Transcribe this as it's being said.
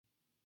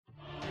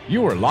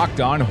You are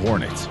Locked On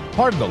Hornets,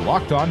 part of the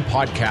Locked On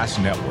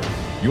Podcast Network.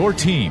 Your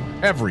team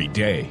every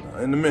day.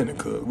 In a minute,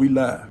 cuz we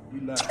live.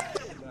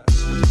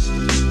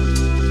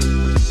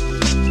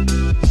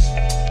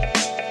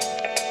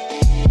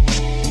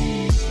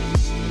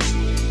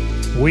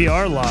 We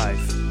are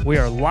live. We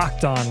are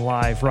Locked On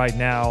Live right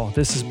now.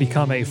 This has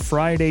become a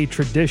Friday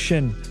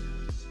tradition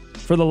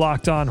for the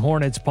Locked On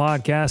Hornets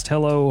podcast.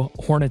 Hello,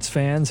 Hornets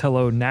fans.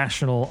 Hello,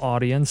 national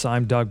audience.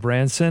 I'm Doug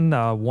Branson,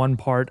 one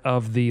part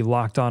of the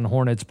Locked On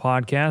Hornets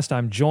podcast.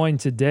 I'm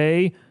joined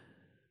today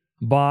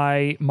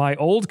by my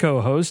old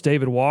co-host,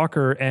 David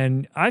Walker,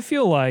 and I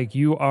feel like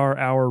you are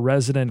our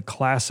resident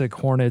classic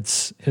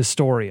Hornets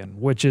historian,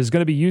 which is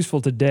going to be useful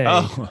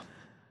today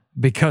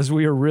because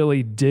we are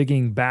really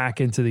digging back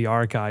into the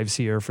archives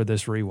here for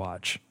this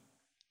rewatch.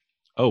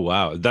 Oh,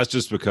 wow. That's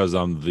just because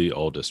I'm the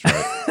oldest,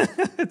 right?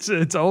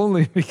 It's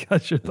only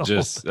because you're the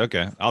oldest.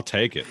 Okay, I'll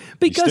take it.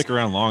 Because, you stick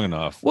around long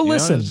enough. Well,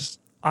 listen,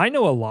 I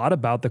know a lot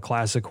about the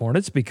classic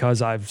Hornets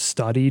because I've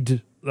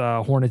studied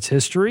Hornets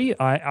history.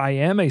 I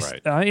am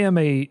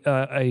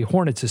a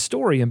Hornets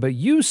historian, but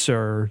you,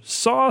 sir,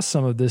 saw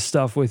some of this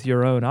stuff with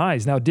your own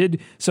eyes. Now,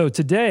 so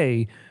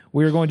today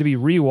we are going to be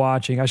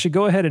rewatching. I should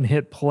go ahead and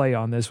hit play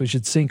on this. We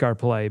should sync our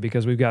play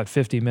because we've got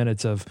 50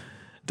 minutes of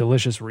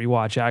delicious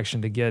rewatch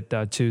action to get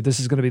to.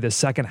 This is going to be the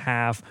second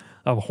half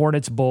of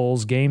Hornets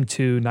Bulls Game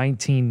 2,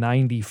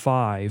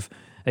 1995,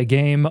 a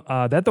game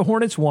that the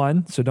Hornets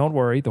won, so don't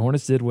worry. The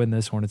Hornets did win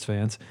this, Hornets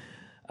fans.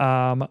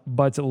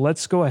 But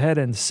let's go ahead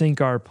and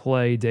sync our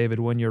play, David,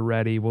 when you're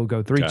ready. We'll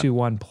go 3, 2,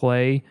 1,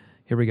 play.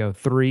 Here we go.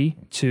 3,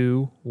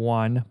 2,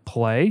 1,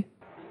 play.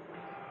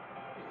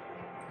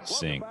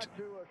 Synced.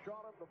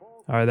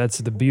 All right, that's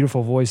the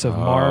beautiful voice of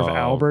Marv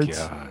Alberts.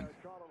 God.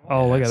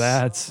 Oh, yes. Look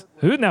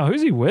at that.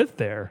 Who's he with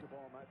there?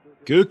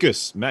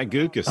 Guokas, Matt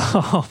Guokas.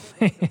 Oh,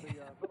 man.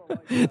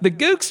 The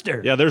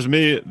Gookster. Yeah, there's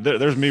me.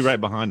 There's me right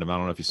behind him. I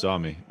don't know if you saw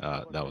me.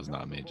 That was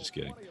not me. Just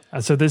kidding.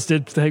 So this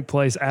did take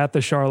place at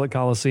the Charlotte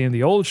Coliseum,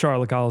 the old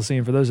Charlotte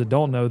Coliseum. For those that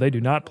don't know, they do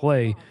not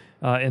play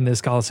in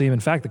this Coliseum. In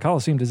fact, the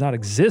Coliseum does not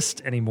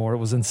exist anymore. It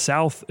was in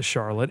South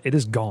Charlotte. It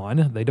is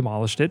gone. They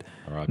demolished it.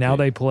 R.I.P. Now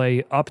they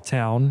play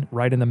uptown,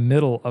 right in the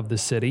middle of the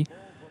city.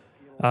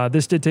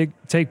 This did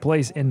take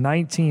place in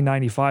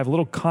 1995. A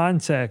little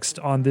context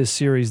on this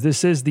series.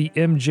 This is the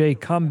MJ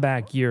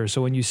comeback year.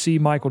 So when you see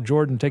Michael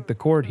Jordan take the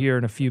court here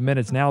in a few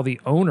minutes, now the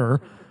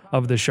owner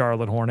of the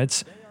Charlotte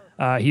Hornets,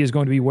 he is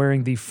going to be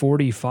wearing the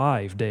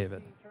 45,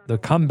 David, the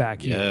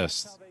comeback year.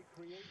 Yes,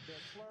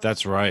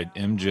 that's right.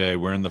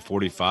 MJ wearing the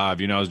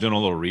 45. I was doing a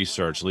little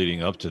research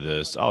leading up to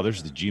this. Oh,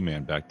 there's the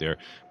G-Man back there.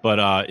 But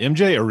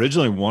MJ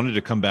originally wanted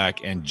to come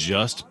back and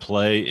just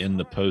play in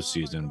the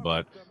postseason,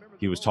 but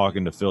he was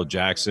talking to Phil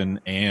Jackson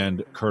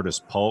and Curtis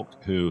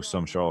Polk, who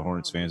some Charlotte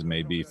Hornets fans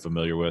may be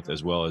familiar with,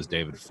 as well as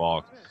David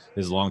Falk,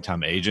 his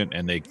longtime agent,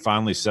 and they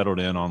finally settled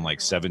in on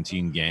like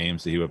 17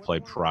 games that he would play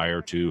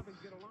prior to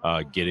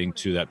getting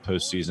to that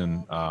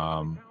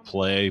postseason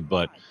play.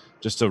 But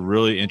just a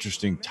really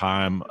interesting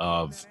time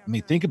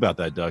think about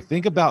that, Doug.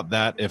 Think about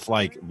that if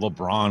like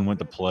LeBron went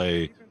to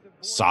play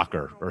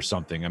soccer or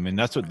something. I mean,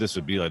 that's what this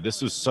would be like.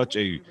 This was such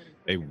a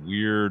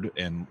weird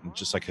and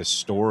just like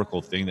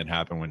historical thing that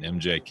happened when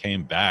MJ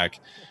came back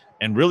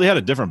and really had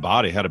a different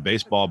body, had a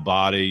baseball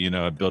body,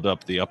 built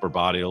up the upper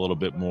body a little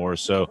bit more.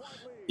 So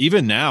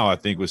even now, I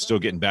think was still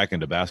getting back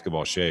into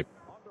basketball shape.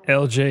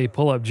 LJ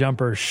pull-up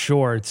jumper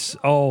shorts.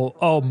 Oh,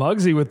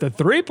 Muggsy with the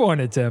three-point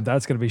attempt.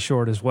 That's going to be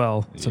short as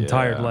well. Some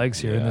tired legs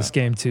here in this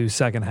Game 2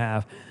 second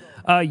half.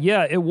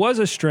 It was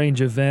a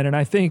strange event, and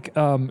I think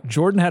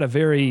Jordan had a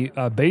very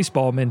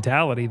baseball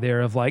mentality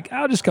there of like,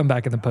 I'll just come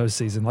back in the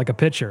postseason like a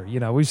pitcher.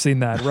 We've seen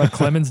that. Rudd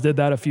Clemens did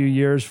that a few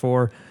years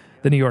for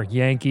the New York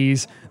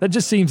Yankees. That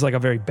just seems like a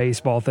very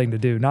baseball thing to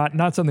do,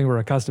 not something we're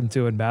accustomed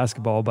to in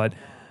basketball. But,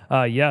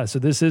 so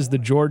this is the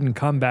Jordan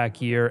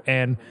comeback year,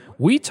 and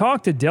we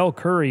talked to Del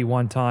Curry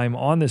one time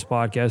on this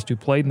podcast, who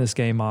played in this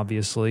game,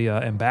 obviously,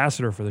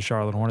 ambassador for the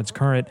Charlotte Hornets,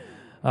 current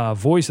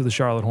voice of the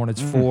Charlotte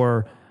Hornets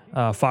for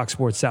Fox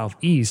Sports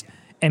Southeast.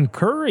 And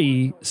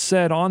Curry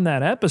said on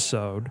that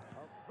episode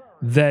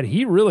that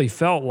he really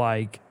felt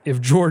like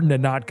if Jordan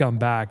had not come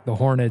back, the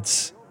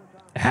Hornets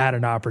had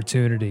an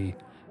opportunity.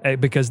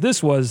 Because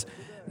this was,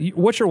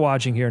 what you're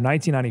watching here,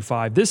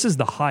 1995, this is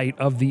the height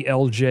of the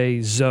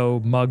LJ,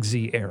 Zoe,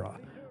 Muggsy era.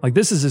 Like,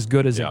 this is as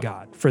good as it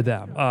got for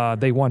them.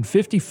 They won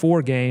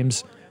 54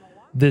 games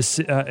this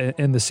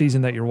in the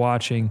season that you're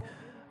watching.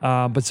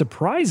 But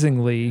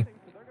surprisingly,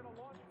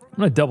 I'm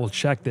going to double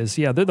check this.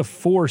 Yeah, they're the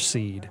 4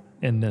 seed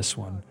in this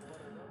one.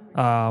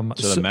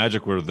 So the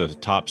Magic were the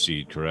top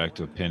seed, correct,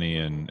 with Penny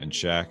and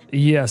Shaq?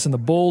 Yes, and the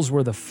Bulls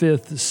were the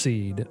 5th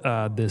seed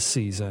this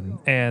season.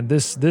 And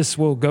this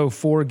will go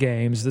 4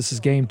 games. This is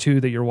Game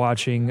 2 that you're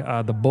watching.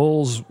 The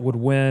Bulls would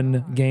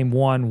win Game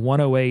 1,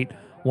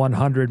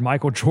 108-100.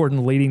 Michael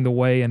Jordan leading the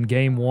way in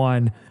Game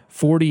 1,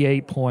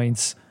 48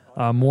 points.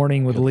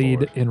 Mourning would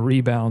lead in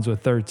rebounds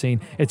with 13.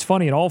 It's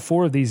funny, in all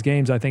 4 of these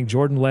games, I think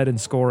Jordan led in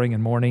scoring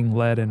and Mourning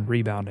led in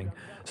rebounding.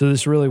 So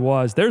this really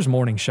was, there's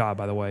Mourning's shot,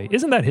 by the way.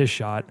 Isn't that his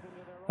shot?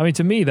 I mean,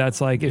 to me,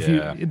 that's like if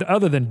you,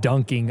 other than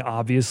dunking,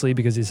 obviously,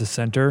 because he's a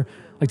center,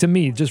 like to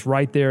me, just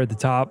right there at the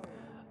top,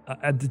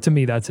 to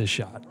me, that's his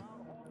shot.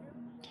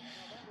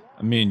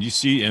 I mean, you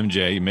see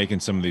MJ making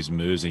some of these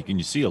moves, and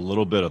you see a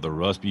little bit of the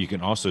rust, but you can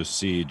also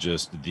see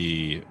just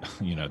the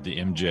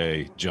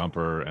MJ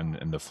jumper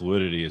and the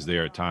fluidity is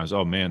there at times.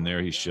 Oh man,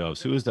 there he shoves.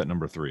 Who is that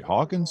number 3?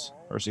 Hawkins?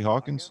 Hersey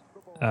Hawkins?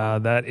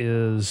 That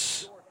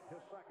is,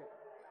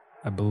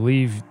 I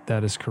believe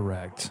that is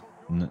correct.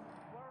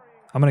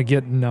 I'm going to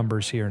get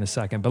numbers here in a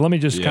second, but let me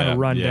just kind of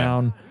run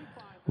down.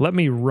 Let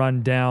me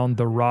run down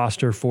the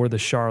roster for the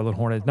Charlotte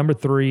Hornets. Number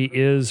 3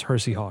 is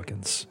Hersey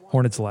Hawkins,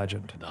 Hornets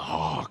legend. The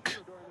Hawk.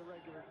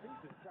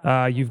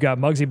 You've got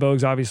Muggsy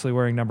Bogues obviously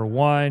wearing number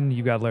 1.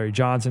 You've got Larry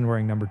Johnson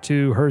wearing number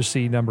 2.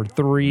 Hersey number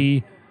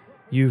 3.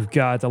 You've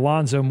got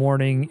Alonzo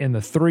Mourning in the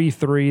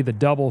 3-3, the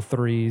double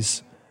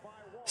threes.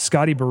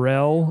 Scotty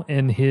Burrell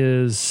in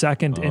his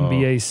second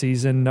NBA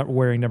season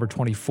wearing number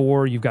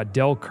 24. You've got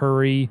Del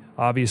Curry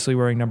obviously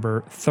wearing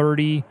number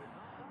 30.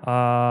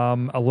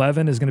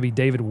 11 is going to be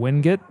David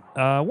Wingate.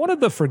 One of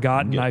the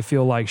forgotten, I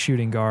feel like,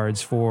 shooting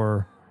guards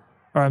for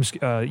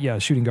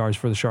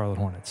the Charlotte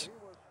Hornets.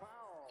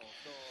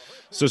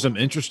 So some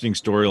interesting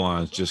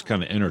storylines just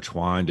kind of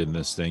intertwined in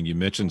this thing. You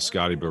mentioned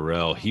Scotty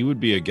Burrell. He would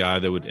be a guy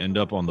that would end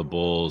up on the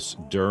Bulls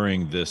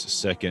during this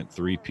second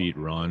three-peat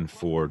run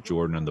for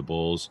Jordan and the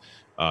Bulls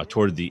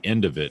toward the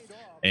end of it.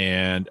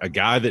 And a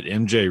guy that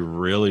MJ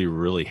really,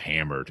 really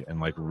hammered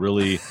and like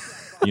really,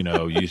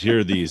 you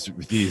hear these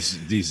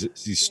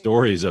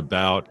stories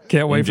about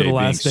Can't wait MJ for the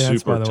Last being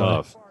Dance, super by the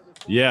tough. way.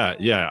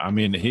 Yeah. I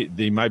mean,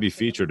 they might be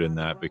featured in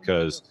that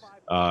because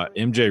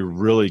MJ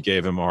really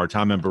gave him a hard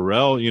time, and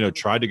Burrell,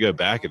 tried to go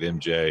back at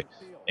MJ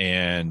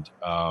and,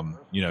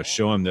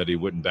 show him that he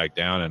wouldn't back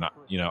down. And,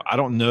 I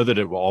don't know that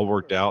it all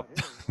worked out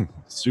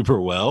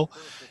super well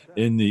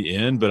in the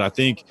end, but I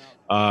think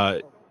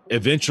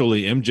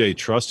eventually MJ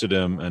trusted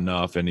him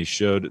enough, and he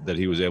showed that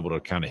he was able to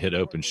kind of hit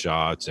open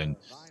shots and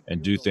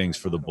do things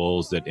for the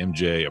Bulls that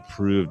MJ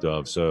approved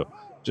of. So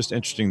just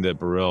interesting that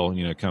Burrell,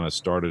 kind of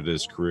started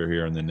his career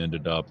here and then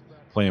ended up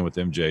playing with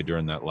MJ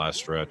during that last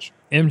stretch.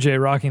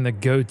 MJ rocking the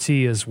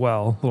goatee as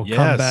well.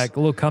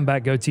 Little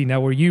comeback goatee.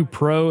 Now, were you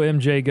pro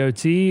MJ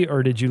goatee,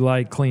 or did you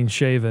like clean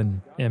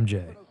shaven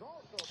MJ?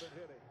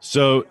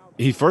 So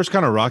he first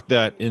kind of rocked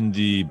that in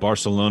the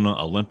Barcelona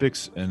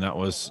Olympics, and that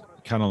was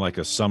kind of like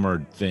a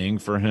summer thing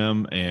for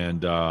him.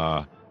 And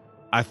I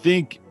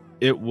think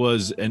it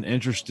was an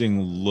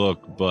interesting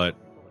look, but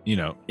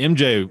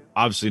MJ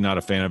obviously not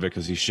a fan of it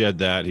because he shed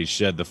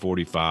the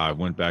 45,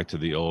 went back to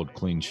the old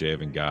clean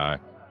shaven guy.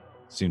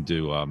 Seemed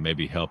to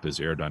maybe help his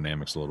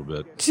aerodynamics a little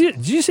bit.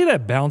 Did you see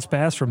that bounce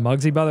pass from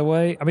Muggsy, by the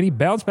way? I mean, he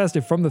bounced past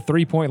it from the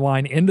three-point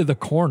line into the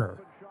corner.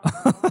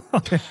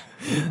 That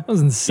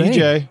was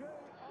insane.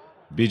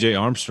 BJ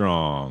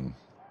Armstrong.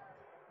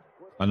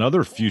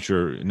 Another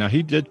future. Now,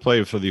 he did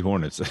play for the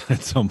Hornets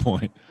at some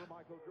point.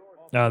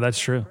 Oh, that's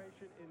true.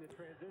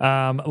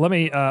 Let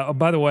me,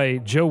 by the way,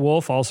 Joe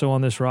Wolf also on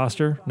this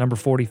roster, number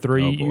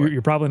 43.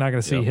 You're probably not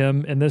going to see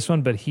him in this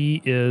one, but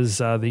he is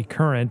the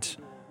current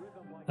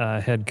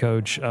head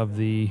coach of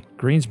the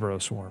Greensboro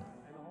Swarm.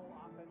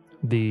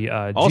 The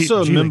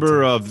also a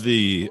member of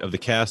the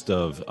cast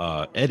of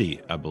Eddie,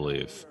 I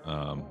believe,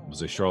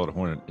 was a Charlotte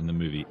Hornet in the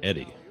movie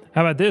Eddie.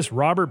 How about this?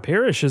 Robert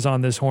Parrish is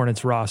on this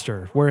Hornets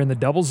roster. We're in the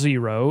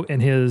 00,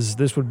 and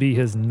this would be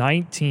his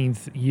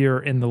 19th year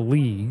in the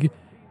league,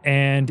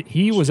 and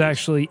he was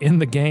actually in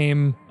the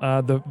game,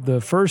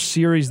 the first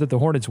series that the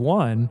Hornets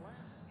won.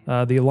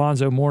 The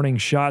Alonzo Mourning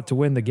shot to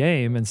win the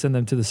game and send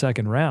them to the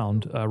second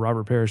round.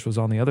 Robert Parrish was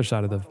on the other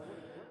side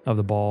of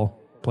the ball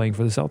playing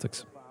for the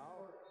Celtics.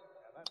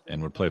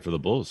 And would play for the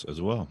Bulls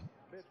as well.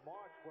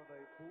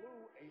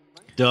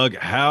 Doug,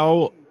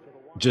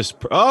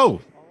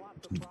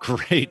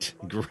 great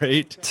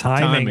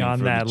timing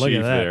on that. Look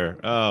at that. There.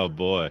 Oh,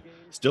 boy.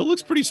 Still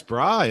looks pretty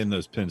spry in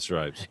those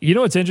pinstripes. You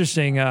know what's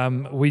interesting?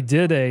 We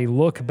did a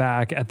look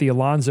back at the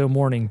Alonzo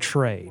Mourning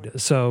trade.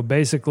 So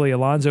basically,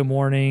 Alonzo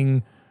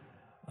Mourning,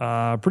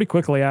 pretty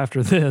quickly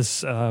after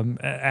this,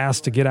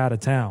 asked to get out of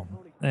town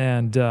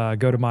and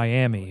go to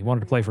Miami. He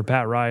wanted to play for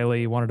Pat Riley.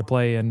 He wanted to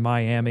play in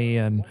Miami.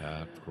 And,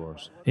 of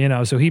course.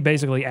 So he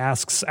basically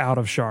asks out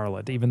of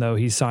Charlotte, even though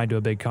he's signed to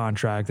a big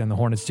contract, and the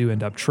Hornets do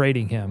end up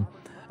trading him.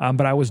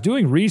 But I was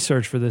doing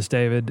research for this,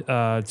 David,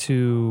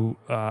 to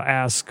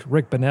ask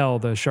Rick Bonnell,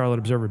 the Charlotte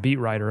Observer beat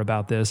writer,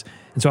 about this.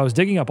 And so I was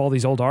digging up all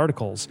these old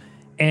articles.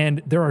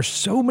 And there are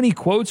so many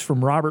quotes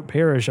from Robert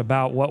Parrish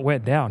about what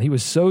went down. He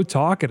was so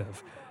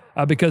talkative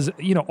because,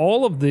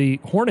 all of the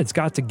Hornets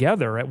got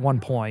together at one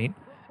point,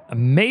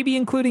 maybe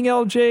including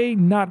LJ.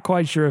 Not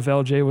quite sure if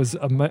LJ was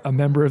a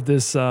member of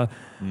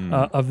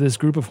this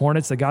group of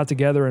Hornets that got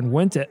together and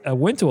went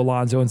to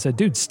Alonzo and said,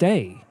 "Dude,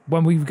 stay."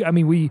 When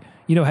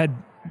had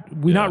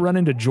not run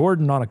into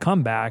Jordan on a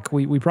comeback,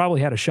 we probably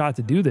had a shot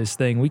to do this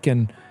thing. We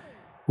can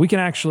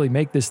actually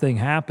make this thing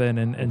happen,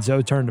 and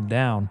Zoe turned him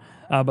down.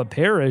 But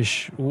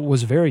Parrish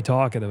was very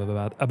talkative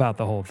about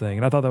the whole thing,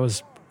 and I thought that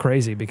was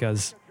crazy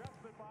because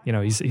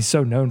he's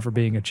so known for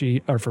being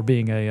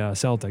a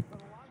Celtic.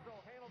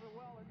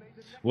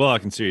 Well, I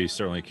can see he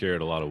certainly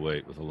carried a lot of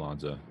weight with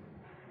Alonzo,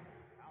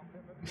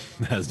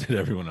 as did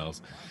everyone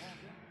else.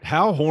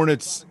 How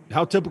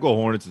typical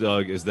Hornets,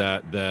 Doug, is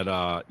that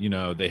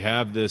they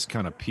have this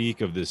kind of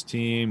peak of this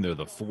team. They're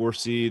the 4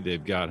 seed.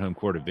 They've got home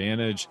court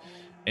advantage,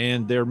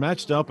 and they're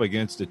matched up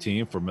against a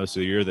team for most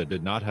of the year that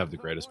did not have the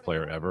greatest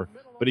player ever,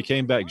 but he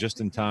came back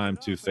just in time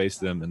to face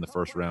them in the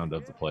first round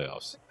of the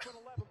playoffs.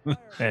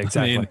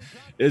 Exactly. I mean,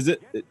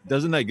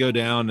 doesn't that go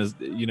down as,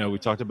 we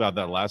talked about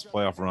that last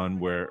playoff run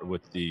where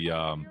with the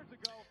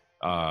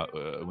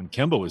when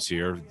Kemba was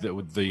here, the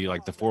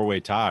 4-way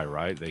tie,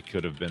 right? They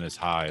could have been as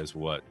high as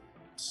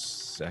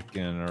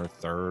second or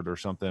third or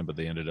something, but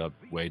they ended up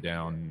way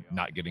down,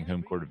 not getting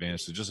home court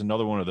advantage. So just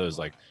another one of those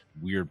like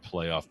weird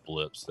playoff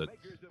blips that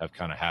have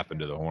kind of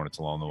happened to the Hornets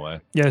along the way.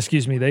 Yeah,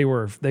 excuse me. They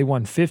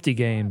won 50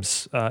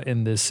 games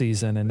in this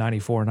season in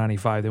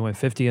 94-95. They went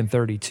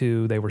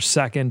 50-32. They were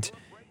second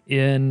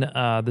in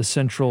the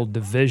Central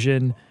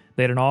Division.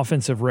 They had an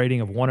offensive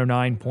rating of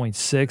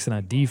 109.6 and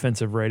a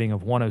defensive rating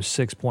of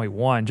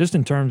 106.1. Just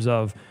in terms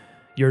of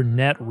your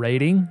net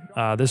rating,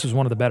 this was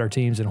one of the better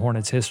teams in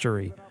Hornets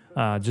history.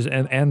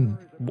 And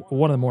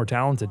one of the more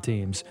talented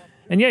teams.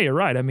 And yeah, you're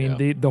right. I mean,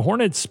 the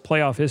Hornets'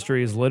 playoff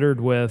history is littered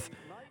with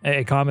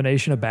a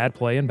combination of bad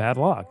play and bad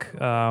luck.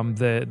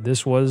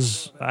 This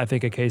was, I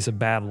think, a case of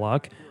bad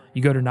luck.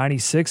 You go to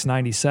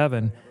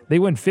 96-97, they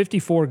win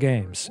 54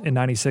 games in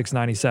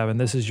 96-97.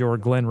 This is your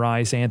Glenn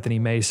Rice, Anthony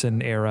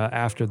Mason era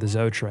after the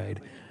Zoe trade.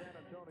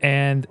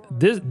 And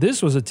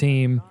this was a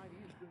team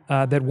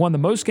that won the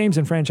most games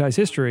in franchise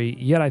history,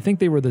 yet I think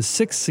they were the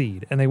 6th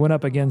seed, and they went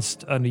up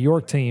against a New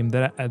York team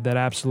that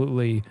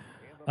absolutely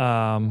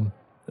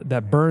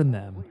that burned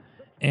them.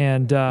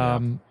 And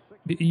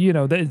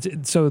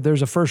so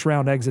there's a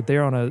first-round exit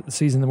there on a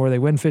season where they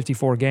win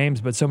 54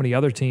 games, but so many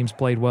other teams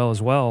played well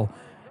as well,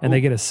 and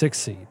they get a 6th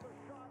seed.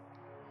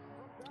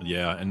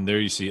 Yeah, and there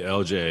you see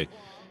LJ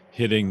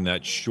hitting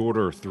that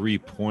shorter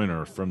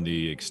three-pointer from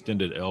the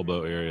extended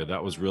elbow area.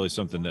 That was really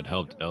something that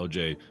helped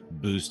LJ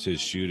boost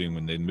his shooting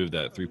when they moved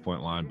that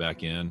three-point line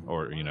back in,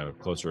 or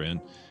closer in.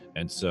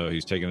 And so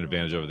he's taking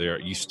advantage over there.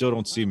 You still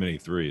don't see many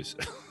threes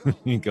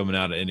coming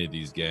out of any of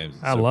these games.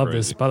 I love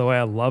this. By the way,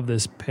 I love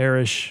this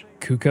Parrish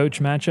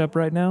Kukoc matchup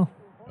right now.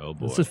 Oh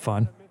boy, this is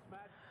fun.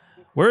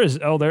 Where's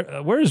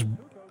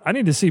I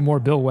need to see more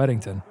Bill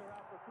Weddington.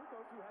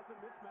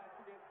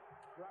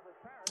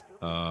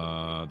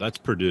 That's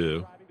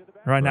Purdue.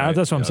 Right now,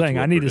 that's what I'm saying.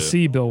 I need to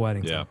see Bill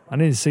Weddington. Yeah. I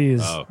need to see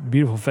his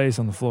beautiful face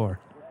on the floor.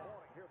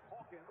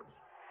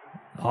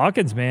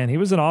 Hawkins, man, he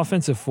was an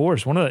offensive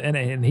force.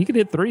 And he could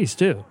hit threes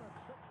too.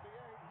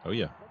 Oh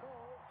yeah,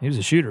 he was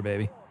a shooter,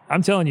 baby.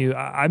 I'm telling you,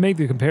 I make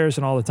the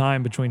comparison all the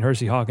time between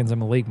Hersey Hawkins and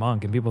Malik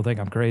Monk, and people think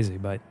I'm crazy,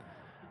 but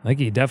I think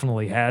he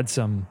definitely had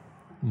some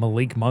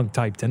Malik Monk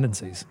type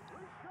tendencies,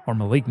 or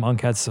Malik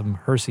Monk had some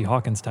Hersey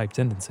Hawkins type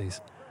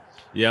tendencies.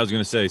 Yeah, I was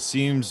going to say,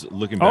 seems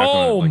looking back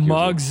on it like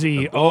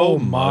Muggsy.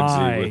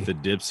 Muggsy with the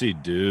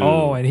dipsy dude.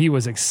 Oh, and he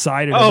was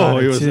excited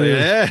about it, too.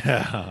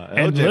 Yeah.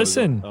 And LJ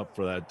listen. was up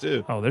for that,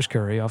 too. Oh, there's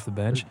Curry off the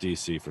bench. There's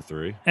DC for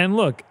 3. And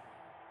look,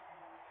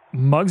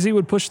 Muggsy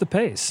would push the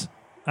pace.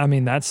 I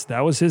mean, that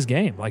was his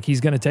game. Like, he's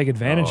going to take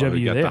advantage of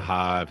you there.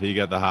 He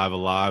got the hive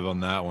alive on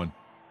that one.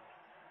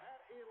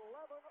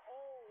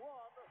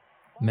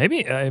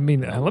 Maybe, let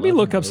me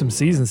look up some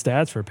season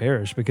stats for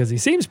Parrish because he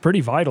seems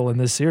pretty vital in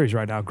this series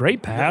right now.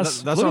 Great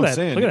pass. That's what I'm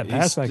saying. Look at that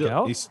pass back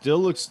out. He still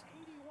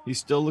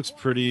looks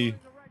pretty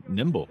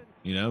nimble,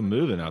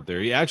 moving out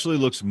there. He actually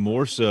looks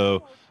more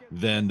so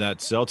than that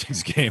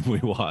Celtics game we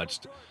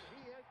watched.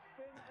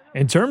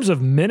 In terms of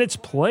minutes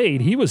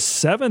played, he was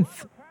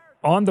 7th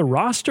on the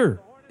roster.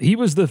 He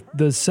was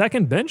the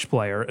second bench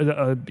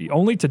player,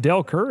 only to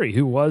Dell Curry,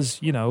 who was,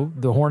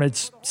 the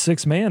Hornets'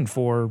 6th man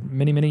for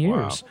many, many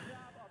years. Wow.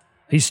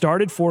 He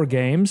started 4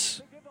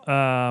 games,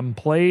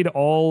 played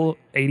all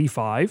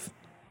 85,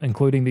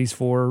 including these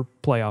 4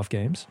 playoff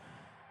games.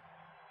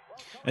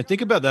 And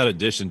think about that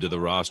addition to the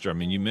roster. I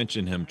mean, you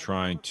mentioned him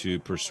trying to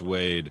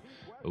persuade.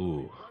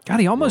 God,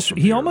 he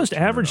almost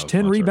averaged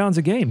 10 rebounds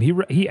a game.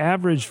 He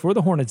averaged for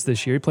the Hornets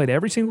this year. He played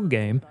every single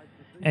game,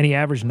 and he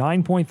averaged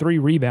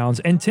 9.3 rebounds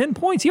and 10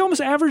 points. He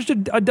almost averaged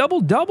a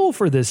double-double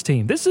for this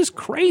team. This is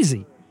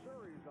crazy.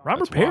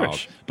 Robert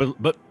Parrish.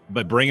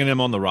 But bringing him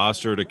on the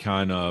roster to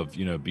kind of,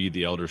 be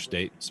the elder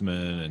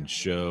statesman and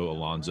show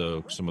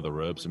Alonzo some of the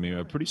ropes. I mean,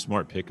 a pretty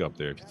smart pickup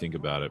there if you think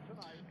about it.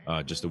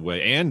 Just a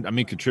way. And,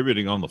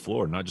 contributing on the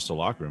floor, not just a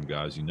locker room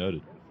guy, as you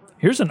noted.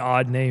 Here's an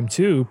odd name,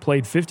 too.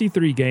 Played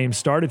 53 games,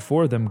 started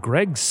for them.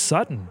 Greg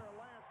Sutton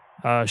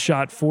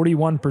shot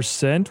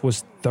 41%,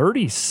 was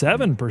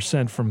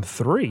 37% from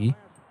 3.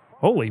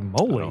 Holy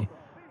moly.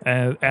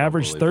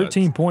 Averaged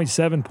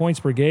 13.7 points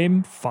per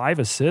game, 5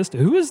 assists.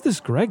 Who is this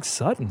Greg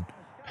Sutton?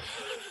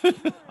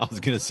 I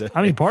was going to say.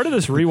 Part of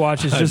this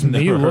rewatch is just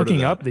me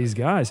looking up these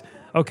guys.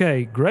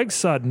 Okay, Greg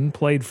Sutton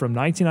played from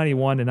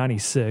 1991 to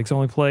 96.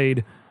 Only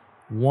played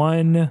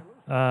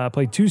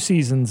 2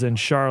 seasons in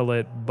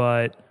Charlotte,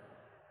 but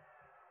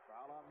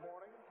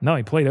no,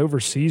 he played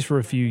overseas for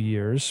a few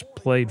years.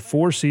 Played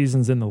 4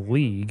 seasons in the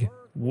league.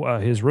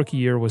 His rookie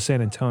year was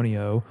San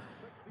Antonio,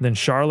 then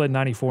Charlotte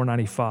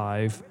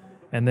 94-95,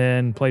 and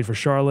then played for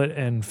Charlotte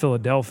and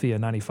Philadelphia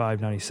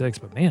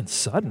 95-96. But man,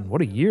 Sutton,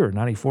 what a year,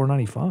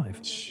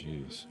 94-95.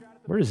 Jeez.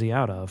 Where is he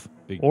out of?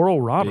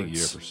 Oral Roberts. Big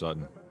year for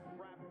Sutton.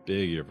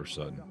 Big year for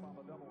Sutton.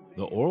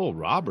 The Oral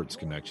Roberts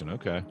connection,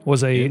 okay.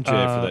 Was MJ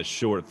for that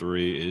short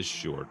three is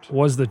short.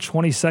 Was the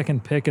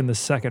 22nd pick in the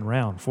second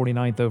round,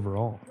 49th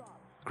overall.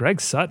 Greg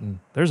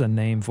Sutton, there's a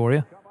name for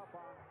you.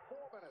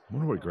 I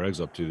wonder what Greg's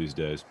up to these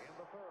days.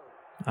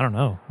 I don't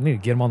know. I need to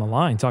get him on the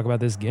line, talk about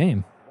this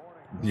game.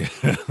 Yeah.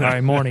 All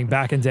right, morning,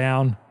 backing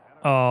down.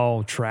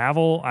 Oh,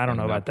 travel? I don't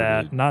know about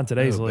that. Not in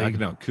today's league. Backing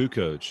down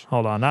Kukoc.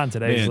 Hold on, not in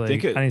today's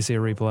league. I need to see a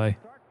replay.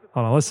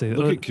 Hold on, let's see.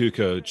 Look at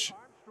Kukoc.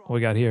 What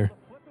we got here?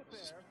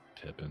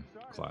 Pippen.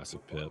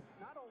 Classic Pip.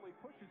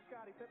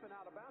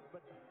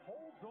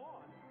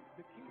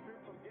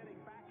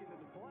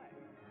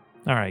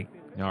 All right.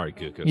 All right,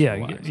 Kukoc.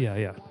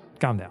 Yeah.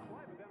 Calm down.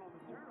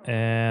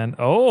 And,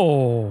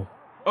 now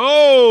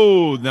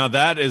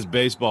that is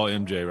baseball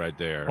MJ right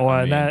there. Oh,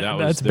 and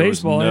that's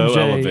baseball no MJ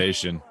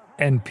elevation.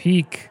 And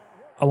peak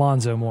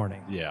Alonzo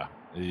Mourning. Yeah.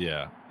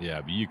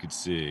 But you could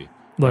see.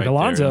 Look, right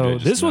Alonzo,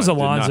 this was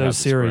Alonzo's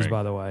series,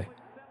 by the way.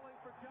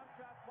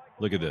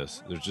 Look at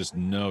this. There's just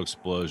no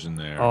explosion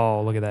there.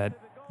 Oh, look at that.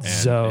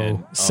 Zoe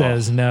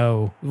says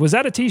no. Was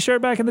that a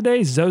T-shirt back in the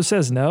day? Zoe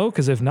says no?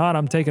 Because if not,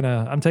 I'm taking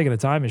a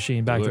time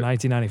machine back to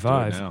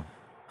 1995.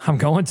 I'm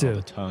going to.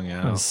 The tongue out.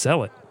 I'm going to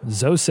sell it.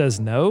 Zoe says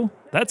no?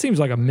 That seems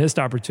like a missed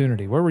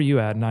opportunity. Where were you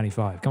at in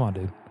 95? Come on,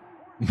 dude.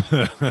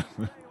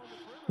 That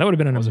would have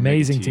been an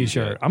amazing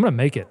T-shirt. I'm going to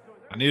make it.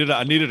 I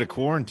needed a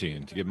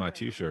quarantine to get my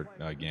T-shirt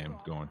game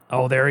going.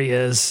 Oh, there he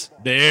is.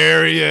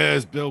 There he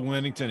is, Bill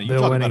Winnington. You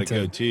talk about a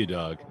goatee,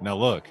 Doug. Now,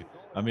 look,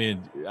 I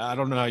mean, I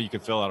don't know how you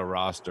could fill out a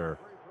roster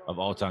of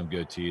all-time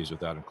goatees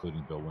without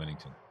including Bill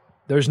Winnington.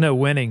 There's no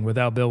winning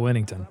without Bill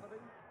Winnington.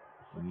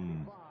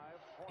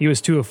 He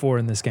was 2 of 4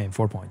 in this game,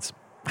 4 points.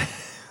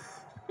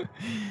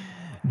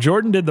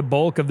 Jordan did the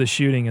bulk of the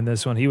shooting in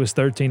this one. He was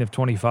 13 of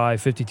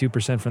 25,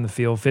 52% from the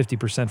field,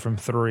 50% from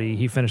 3.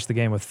 He finished the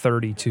game with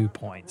 32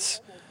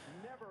 points.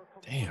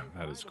 Damn,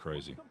 that is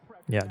crazy.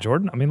 Yeah,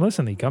 Jordan, I mean,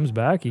 listen, he comes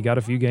back. He got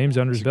a few games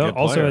under his belt.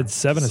 Also had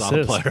 7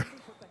 assists.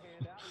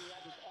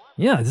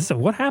 Yeah,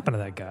 what happened to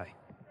that guy?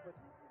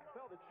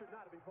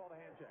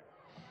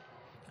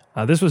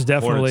 This was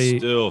definitely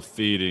Hornets still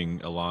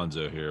feeding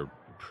Alonzo here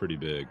pretty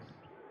big.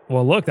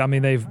 Well, look, I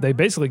mean, they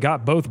basically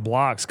got both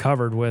blocks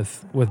covered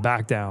with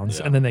back downs,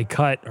 and then they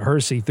cut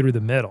Hersey through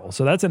the middle.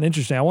 So that's an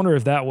interesting. I wonder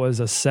if that was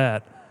a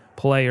set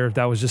play or if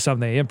that was just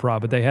something they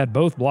improv. But they had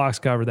both blocks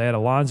covered. They had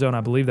Alonzo, and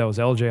I believe that was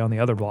LJ on the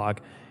other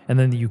block, and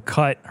then you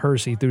cut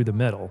Hersey through the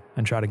middle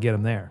and try to get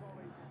him there.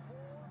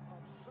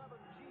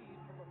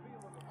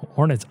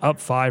 Hornets up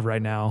 5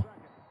 right now.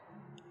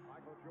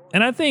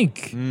 And I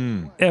think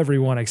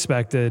everyone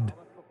expected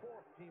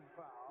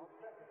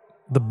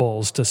the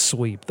Bulls to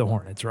sweep the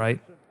Hornets, right?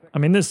 I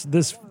mean, this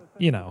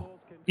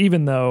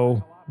even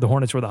though the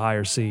Hornets were the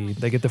higher seed,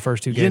 they get the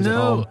first 2 games at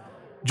home.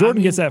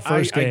 Jordan gets that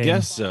first game. I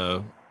guess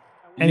so.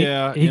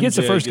 And he gets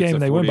the first game,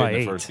 and they win by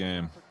 8. First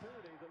game.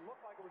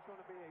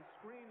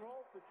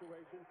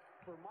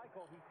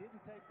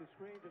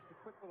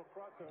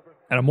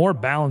 And a more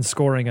balanced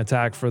scoring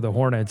attack for the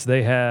Hornets.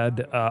 They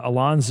had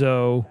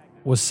Alonzo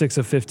was 6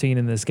 of 15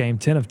 in this game,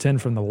 10 of 10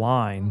 from the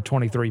line,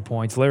 23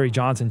 points. Larry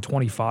Johnson,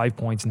 25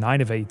 points,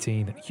 9 of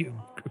 18.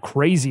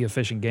 Crazy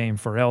efficient game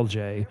for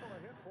LJ.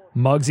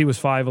 Muggsy was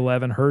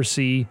 5'11".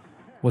 Hersey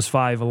was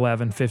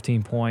 5'11",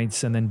 15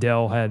 points. And then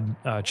Dell had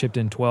chipped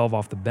in 12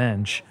 off the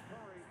bench.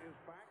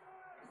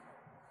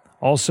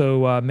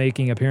 Also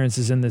making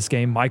appearances in this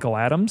game, Michael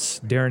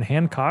Adams, Darren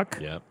Hancock,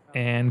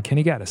 and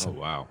Kenny Gaddison. Oh,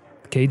 wow.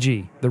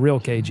 KG, the real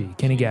KG,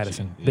 Kenny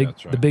Gaddison. Yeah,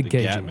 right. The big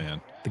KG. Gat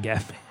man. The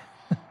Gat man.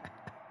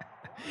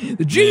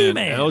 The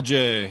G-Man.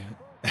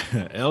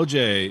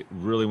 LJ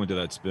really went to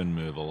that spin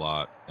move a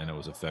lot, and it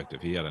was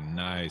effective. He had a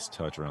nice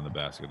touch around the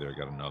basket there.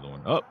 Got another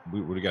one. Oh,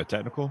 we got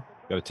technical?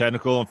 Got a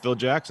technical on Phil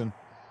Jackson.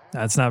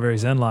 That's not very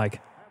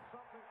Zen-like.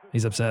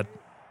 He's upset.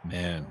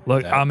 Man.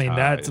 Look, I mean,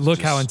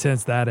 how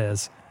intense that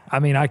is. I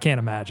mean, I can't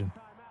imagine.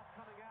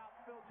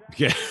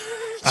 Yeah.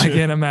 I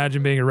can't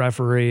imagine being a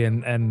referee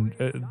and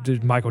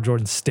Michael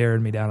Jordan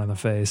staring me down in the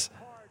face.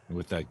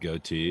 With that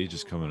goatee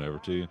just coming over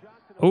to you.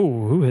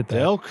 Oh, who hit that?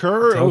 Del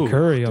Curry.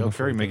 Del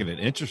Curry making it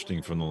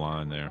interesting from the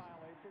line there.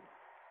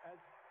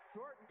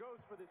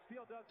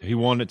 He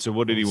wanted to,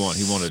 what did he want?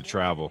 He wanted to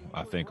travel,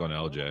 I think, on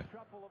LJ.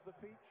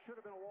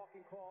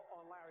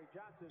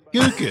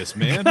 Gukas,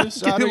 man. Whose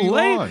side are you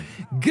on?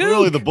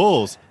 Really, the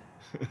Bulls.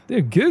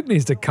 Dude, Gook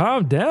needs to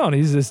calm down.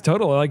 He's just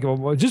totally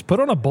like, just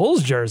put on a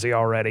Bulls jersey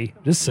already.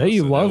 Just say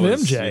you love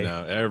MJ. You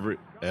know,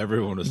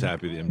 everyone was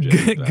happy that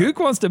MJ. Gook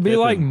wants to be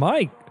like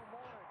Mike.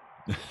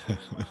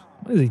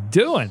 What is he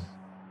doing?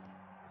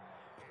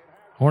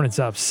 Hornets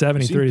up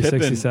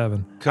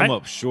 73-67. Come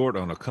up short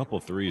on a couple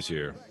threes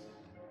here.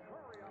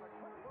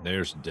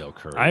 There's Del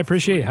Curry. I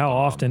appreciate how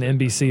often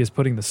NBC is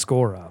putting the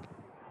score up.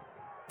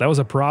 That was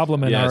a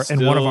problem in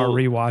in one of our still-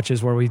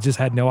 rewatches where we just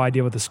had no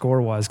idea what the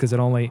score was because it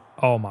only.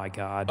 Oh my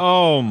god!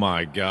 Oh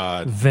my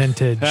God.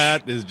 Vintage,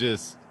 That is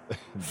just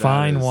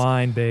fine is-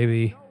 wine,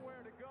 baby.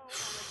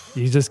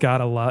 You just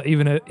gotta love.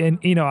 Even and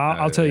you know,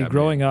 I'll tell you, I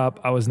growing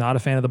up, I was not a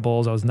fan of the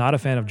Bulls. I was not a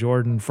fan of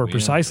Jordan for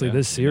precisely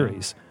this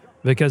series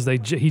because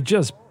he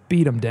just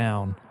beat him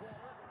down,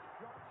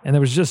 and there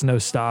was just no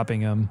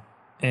stopping him.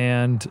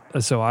 And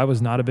so I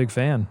was not a big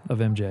fan of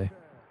MJ.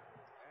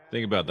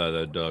 Think about that,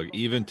 though, Doug.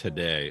 Even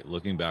today,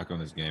 looking back on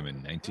this game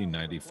in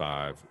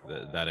 1995,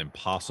 that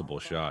impossible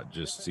shot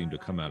just seemed to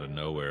come out of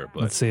nowhere.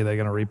 But Let's see, they're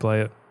gonna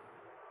replay it.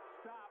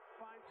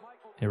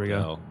 Here we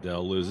go.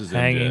 Dell loses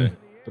Hanging. MJ.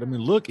 But I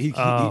mean, look, he's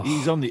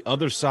on the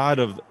other side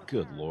of.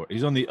 Good Lord,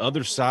 he's on the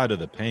other side of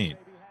the paint.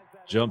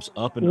 Jumps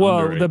up and Well,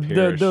 under.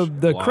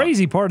 the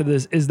crazy part of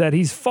this is that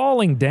he's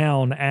falling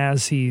down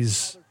as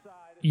he's,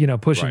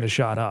 pushing Right. the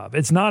shot up.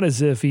 It's not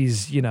as if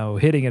he's,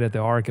 hitting it at the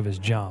arc of his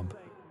jump.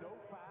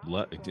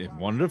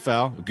 Wanted a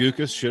foul.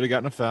 Gukas should have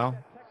gotten a foul.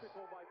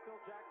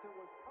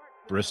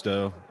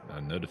 Bristow,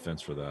 no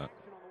defense for that.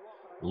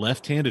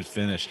 Left-handed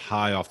finish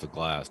high off the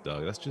glass,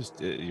 Doug. That's just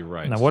you're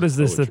right. Now, It's what just is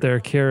this that poetry. they're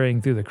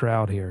carrying through the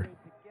crowd here?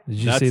 Did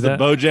you That's see the that?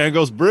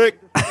 Bojangles brick.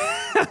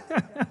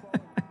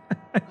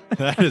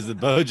 That is the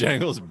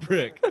Bojangles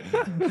brick.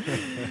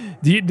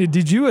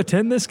 Did you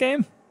attend this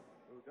game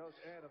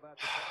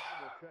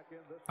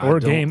or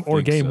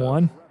game so.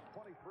 one?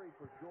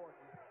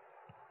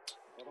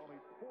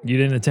 You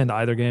didn't attend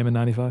either game in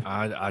 '95.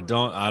 I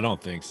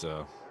don't think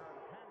so.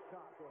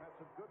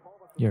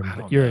 You're I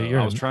don't you're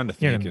know. I was trying to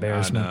you're think. an and I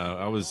embarrassment. know.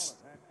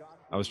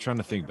 I was trying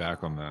to think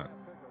back on that.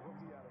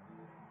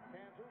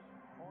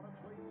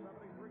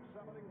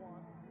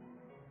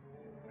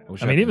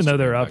 I mean, even though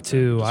they're up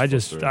 2,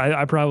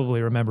 I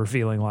probably remember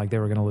feeling like they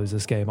were going to lose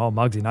this game. Oh,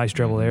 Muggsy, nice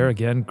dribble there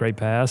again, great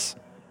pass.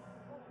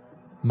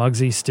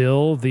 Muggsy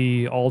still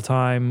the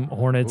all-time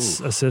Hornets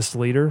assist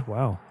leader.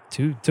 Wow,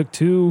 took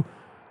two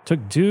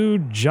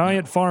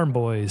giant farm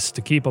boys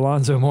to keep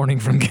Alonzo Mourning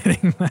from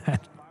getting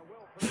that.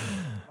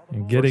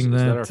 And getting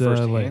is that that our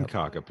first layup.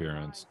 Hancock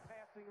appearance?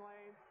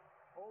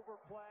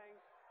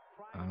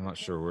 I'm not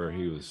sure where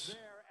he was.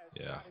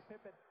 Yeah.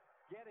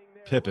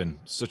 Pippen,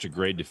 such a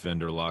great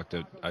defender, locked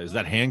it. Is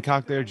that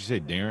Hancock there? Did you say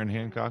Darren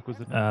Hancock was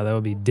it? That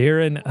would be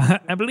Darren.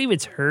 I believe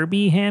it's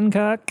Herbie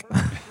Hancock.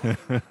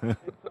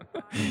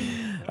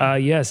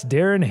 Yes,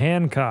 Darren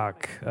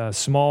Hancock,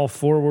 small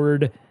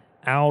forward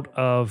out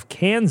of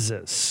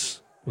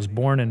Kansas, was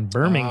born in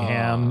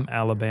Birmingham,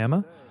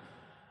 Alabama.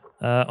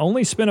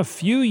 Only spent a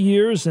few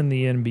years in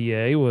the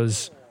NBA,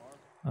 was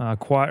I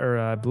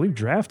believe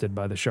drafted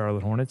by the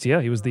Charlotte Hornets.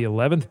 Yeah, he was the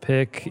 11th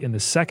pick in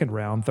the second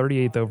round,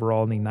 38th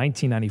overall in the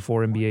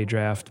 1994 NBA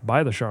draft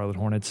by the Charlotte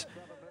Hornets.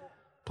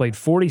 Played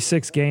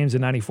 46 games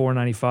in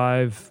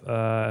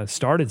 94-95,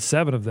 started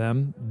 7 of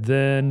them.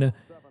 Then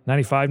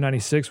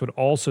 95-96 would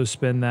also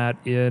spend that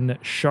in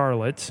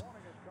Charlotte,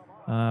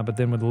 but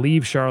then would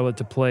leave Charlotte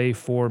to play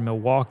for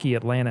Milwaukee,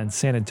 Atlanta, and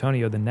San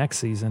Antonio the next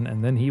season,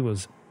 and then he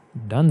was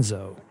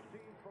donezo.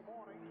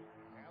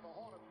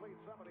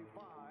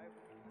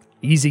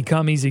 Easy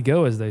come, easy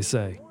go, as they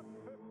say.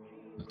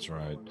 That's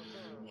right.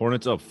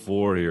 Hornets up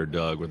 4 here,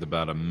 Doug, with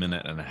about a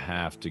minute and a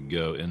half to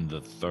go in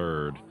the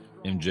third.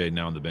 MJ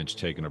now on the bench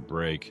taking a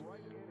break,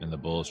 and the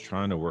Bulls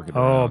trying to work it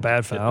around. Oh,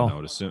 bad foul. I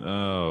would assume.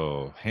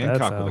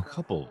 Hancock foul. with a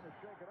couple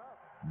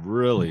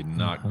really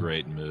not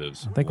great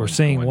moves. I think we're Going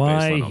seeing why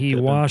baseline on he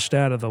Pippen. washed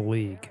out of the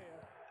league.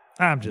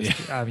 I don't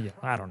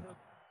know.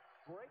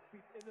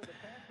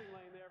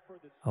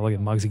 I look at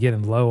Muggsy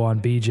getting low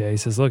on BJ. He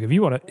says, look, if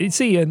you want to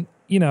see, and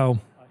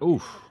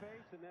Oof.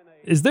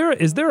 is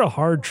there a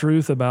hard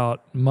truth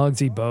about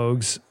Muggsy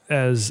Bogues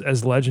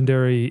as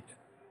legendary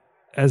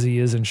as he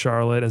is in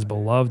Charlotte, as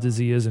beloved as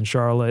he is in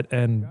Charlotte,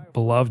 and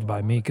beloved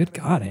by me? Good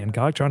God,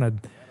 Hancock, trying to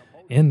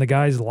end the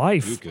guy's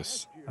life.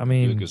 Gukas. I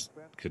mean, Gukas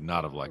could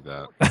not have liked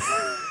that.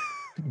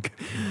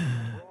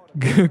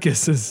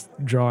 Gukas is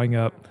drawing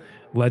up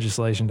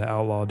legislation to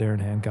outlaw Darren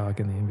Hancock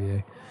in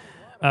the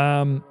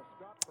NBA.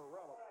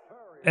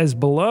 As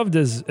beloved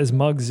as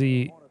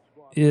Muggsy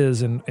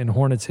is in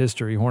Hornets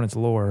history, Hornets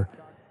lore,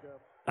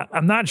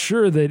 I'm not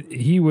sure that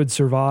he would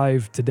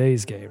survive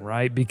today's game,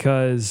 right?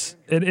 Because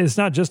it's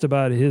not just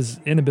about his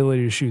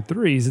inability to shoot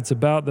threes. It's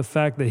about the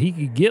fact that he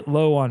could get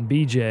low on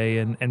BJ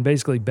and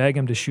basically beg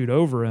him to shoot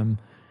over him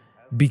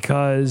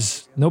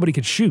because nobody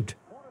could shoot.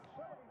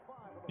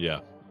 Yeah.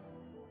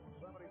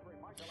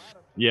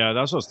 Yeah,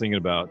 that's what I was thinking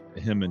about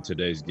him in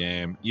today's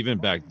game. Even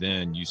back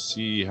then, you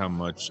see how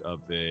much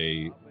of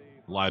a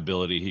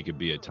liability he could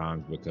be at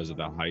times because of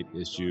the height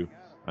issue.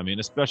 I mean,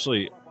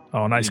 especially.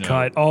 Oh, nice you know,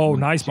 cut. Oh, when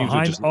nice teams are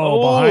behind. just-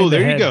 Behind the there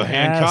you head go,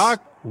 pass.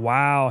 Hancock.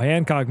 Wow,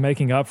 Hancock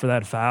making up for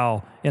that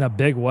foul in a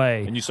big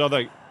way. And you saw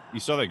that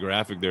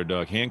graphic there,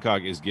 Doug.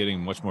 Hancock is getting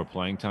much more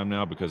playing time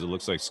now because it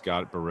looks like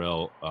Scott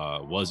Burrell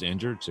was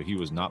injured, so he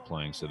was not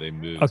playing. So they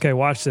moved. Okay,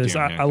 watch this.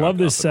 Darren I love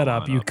this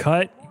Hancock up in the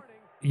setup. lineup.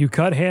 You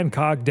cut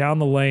Hancock down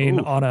the lane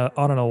Ooh. on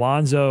an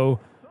Alonzo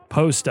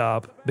post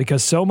up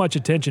because so much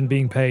attention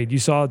being paid. You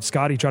saw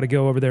Scotty try to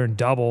go over there and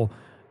double.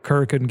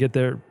 Kerr couldn't get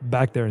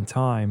back there in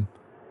time.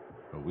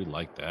 Oh, we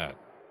like that.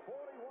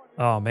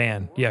 Oh,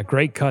 man. Yeah,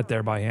 great cut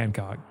there by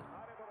Hancock.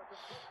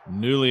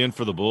 Newly in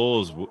for the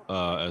Bulls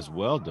as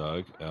well,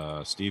 Doug,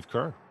 Steve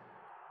Kerr.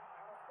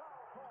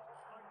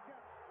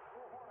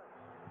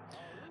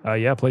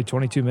 Played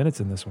 22 minutes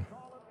in this one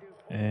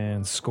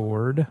and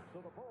scored.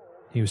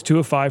 He was 2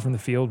 of 5 from the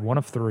field, 1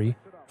 of 3,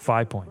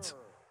 5 points.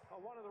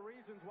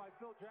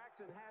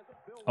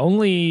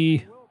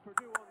 There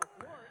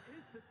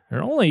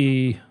are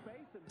only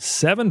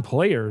 7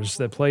 players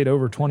that played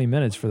over 20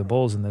 minutes for the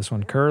Bulls in this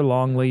one. Kerr,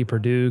 Longley,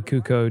 Purdue,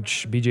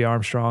 Kukoc, B.J.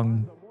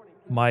 Armstrong,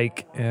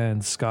 Mike,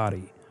 and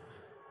Scotty.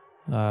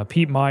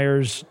 Pete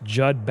Myers,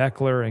 Judd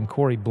Beckler, and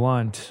Corey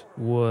Blunt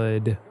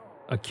would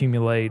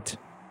accumulate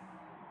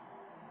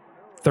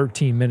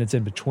 13 minutes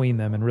in between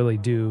them and really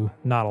do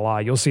not a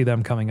lot. You'll see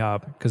them coming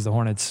up because the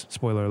Hornets,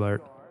 spoiler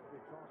alert,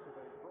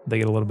 they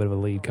get a little bit of a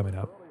lead coming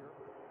up.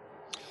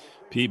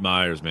 Pete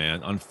Myers,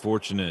 man,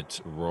 unfortunate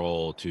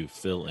role to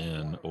fill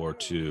in or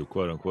to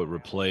quote-unquote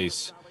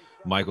replace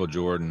Michael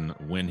Jordan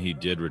when he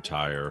did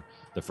retire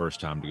the first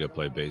time to go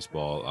play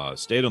baseball.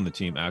 Stayed on the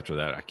team after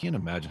that. I can't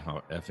imagine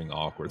how effing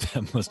awkward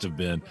that must have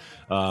been.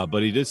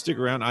 But he did stick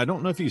around. I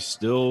don't know if he's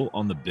still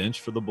on the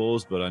bench for the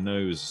Bulls, but I know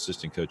he was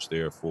assistant coach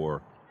there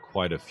for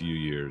quite a few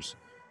years.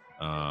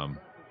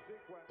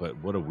 But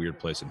what a weird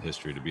place in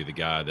history to be the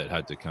guy that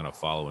had to kind of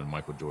follow in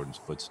Michael Jordan's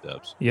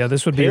footsteps. Yeah,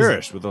 this would be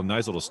Parrish with a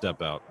nice little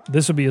step out.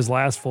 This would be his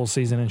last full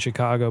season in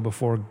Chicago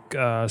before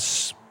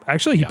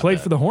actually he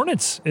played for the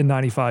Hornets in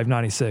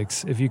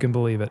 95-96, if you can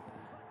believe it.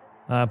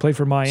 Played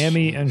for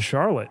Miami and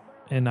Charlotte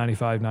in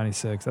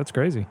 95-96. That's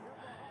crazy.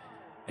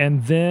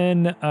 And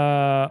then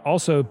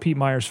also Pete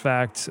Myers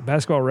fact,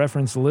 Basketball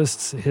Reference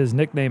lists his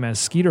nickname as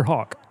Skeeter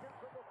Hawk.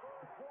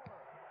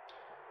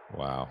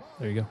 Wow.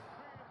 There you go.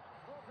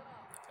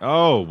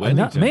 Oh,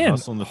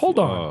 Wellington. Hold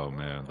on. Oh,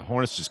 man. The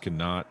Hornets just could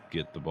not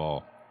get the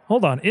ball.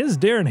 Hold on. Is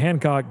Darren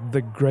Hancock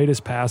the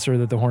greatest passer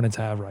that the Hornets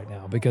have right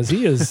now? Because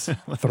he is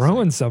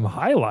throwing some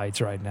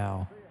highlights right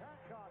now.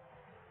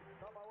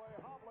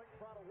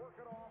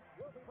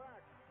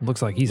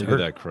 Looks like he's hurt. Look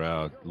at that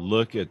crowd.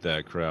 Look at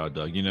that crowd,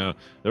 Doug. You know,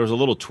 there was a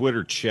little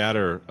Twitter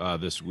chatter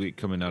this week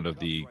coming out of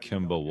the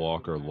Kemba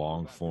Walker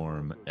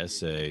long-form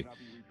essay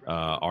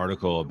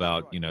article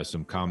about, you know,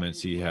 some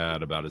comments he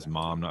had about his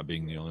mom not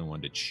being the only one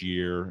to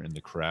cheer in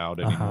the crowd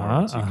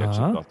anymore as he got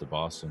shipped off to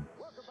Boston.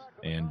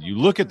 And you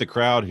look at the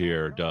crowd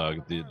here,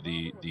 Doug,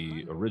 the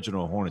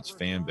original Hornets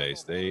fan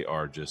base, they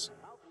are just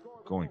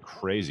going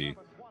crazy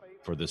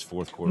for this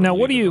fourth quarter. Now,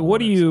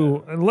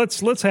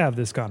 let's have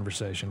this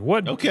conversation.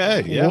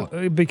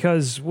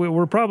 Because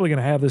we're probably going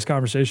to have this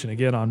conversation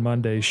again on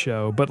Monday's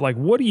show, but like,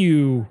 what do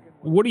you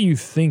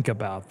think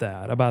about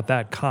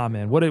that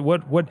comment?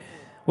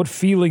 What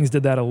feelings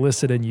did that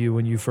elicit in you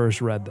when you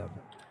first read them?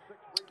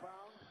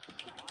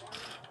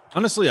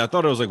 Honestly, I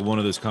thought it was like one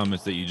of those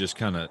comments that you just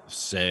kind of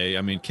say.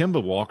 I mean,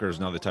 Kemba Walker is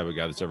not the type of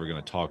guy that's ever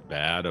going to talk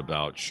bad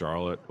about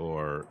Charlotte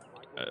or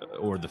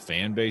the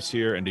fan base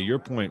here. And to your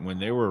point, when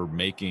they were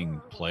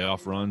making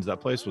playoff runs, that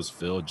place was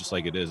filled just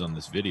like it is on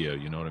this video.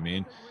 You know what I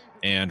mean?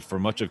 And for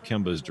much of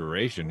Kemba's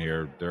duration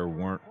here, there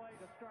weren't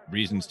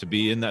reasons to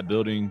be in that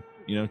building,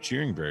 you know,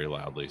 cheering very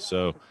loudly.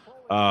 So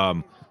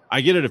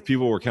I get it if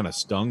people were kind of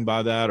stung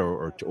by that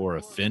or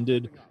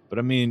offended. But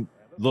I mean,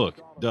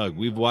 look, Doug,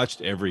 we've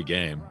watched every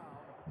game.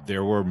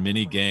 There were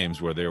many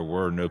games where there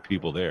were no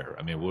people there.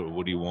 I mean,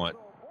 what do you want?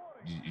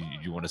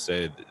 You want to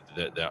say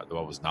that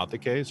was not the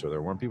case, or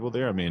there weren't people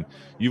there? I mean,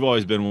 you've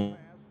always been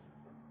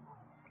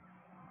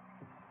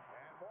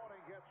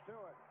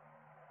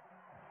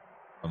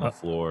on the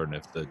floor, and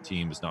if the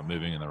team is not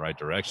moving in the right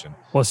direction.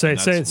 Well, say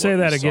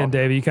that again,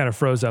 David. You kind of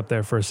froze up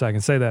there for a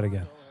second. Say that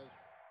again.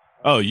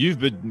 Oh, you've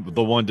been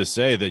the one to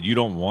say that you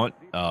don't want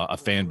a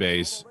fan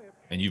base,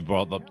 and you've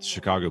brought up the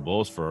Chicago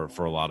Bulls for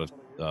a lot of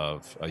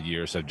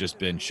years have just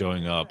been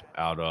showing up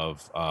out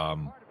of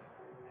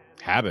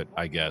habit,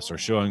 I guess, or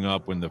showing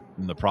up when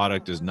the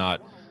product is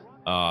not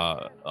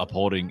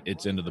upholding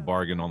its end of the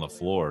bargain on the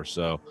floor.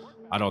 So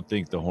I don't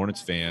think the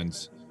Hornets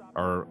fans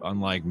are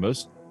unlike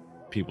most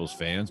people's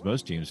fans,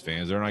 most teams'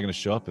 fans. They're not going to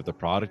show up if the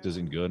product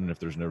isn't good and if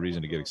there's no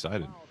reason to get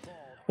excited.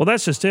 Well,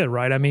 that's just it,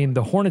 right? I mean,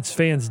 the Hornets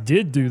fans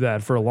did do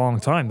that for a long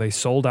time. They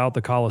sold out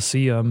the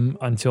Coliseum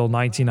until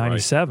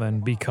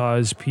 1997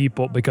 because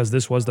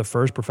this was the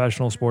first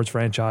professional sports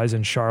franchise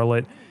in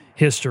Charlotte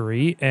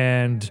history.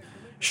 And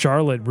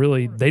Charlotte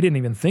really, they didn't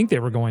even think they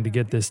were going to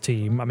get this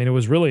team. I mean, it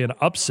was really an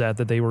upset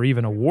that they were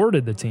even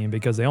awarded the team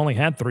because they only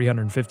had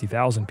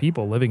 350,000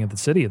 people living in the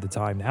city at the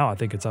time. Now I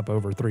think it's up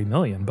over 3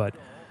 million. But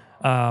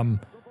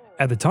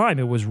at the time,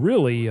 it was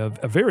really a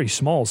very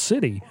small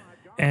city.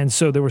 And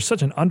so there was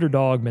such an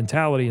underdog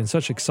mentality and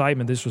such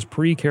excitement. This was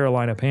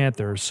pre-Carolina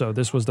Panthers, so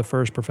this was the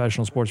first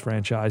professional sports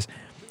franchise.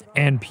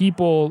 And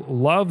people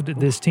loved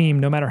this team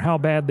no matter how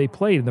bad they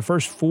played. In the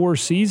first 4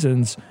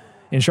 seasons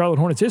in Charlotte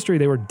Hornets history,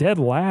 they were dead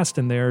last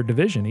in their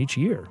division each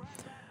year.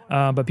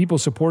 But people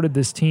supported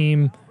this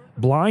team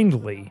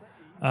blindly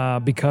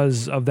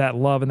because of that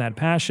love and that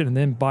passion. And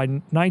then by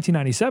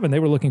 1997, they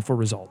were looking for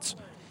results.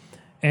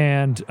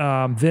 And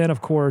then,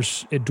 of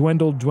course, it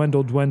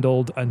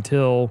dwindled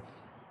until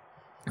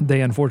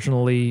they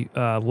unfortunately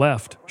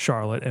left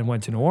Charlotte and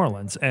went to New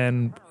Orleans.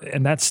 And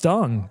that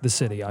stung the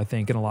city, I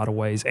think, in a lot of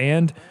ways.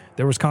 And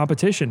there was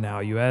competition now.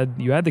 You had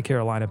the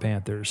Carolina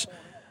Panthers,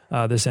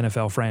 this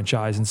NFL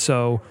franchise. And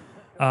so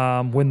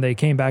when they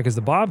came back as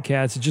the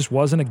Bobcats, it just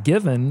wasn't a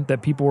given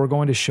that people were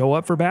going to show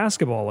up for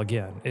basketball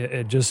again.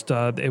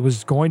 It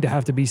was going to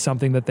have to be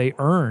something that they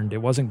earned.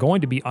 It wasn't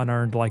going to be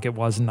unearned like it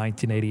was in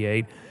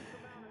 1988.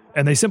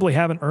 And they simply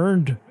haven't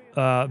earned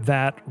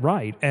that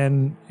right.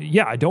 And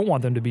yeah, I don't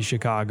want them to be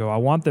Chicago. I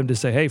want them to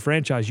say, hey,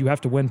 franchise, you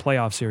have to win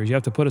playoff series. You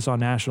have to put us on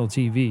national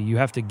TV. You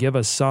have to give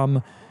us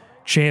some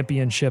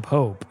championship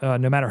hope,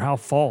 no matter how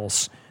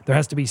false. There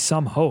has to be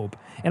some hope.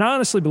 And I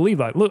honestly believe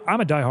that. Look, I'm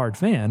a diehard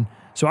fan,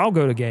 so I'll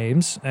go to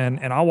games and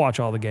I'll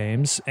watch all the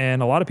games.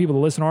 And a lot of people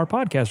that listen to our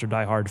podcast are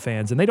diehard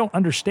fans, and they don't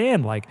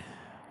understand, like,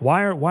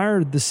 why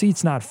are the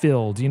seats not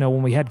filled? You know,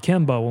 when we had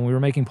Kemba, when we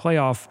were making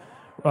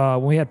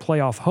when we had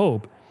playoff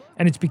hope.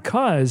 And it's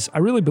because I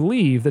really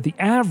believe that the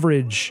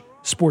average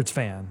sports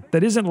fan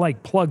that isn't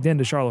like plugged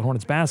into Charlotte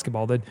Hornets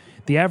basketball, that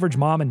the average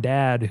mom and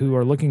dad who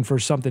are looking for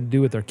something to do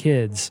with their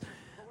kids,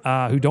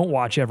 who don't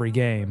watch every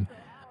game,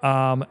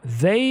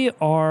 they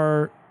want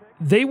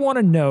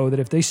to know that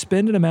if they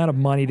spend an amount of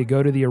money to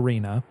go to the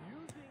arena,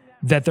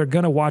 that they're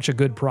going to watch a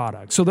good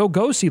product. So they'll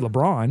go see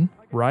LeBron,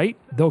 right?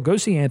 They'll go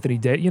see Anthony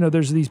Davis. You know,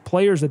 there's these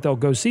players that they'll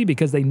go see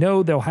because they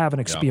know they'll have an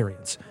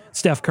experience. Yeah.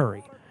 Steph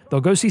Curry. They'll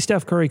go see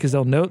Steph Curry because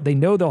they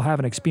know they'll have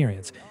an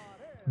experience.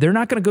 They're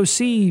not going to go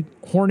see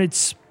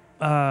Hornets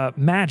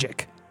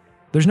Magic.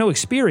 There's no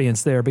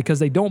experience there because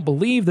they don't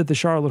believe that the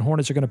Charlotte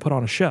Hornets are going to put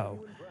on a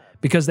show,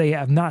 because they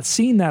have not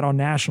seen that on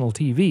national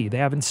TV. They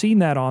haven't seen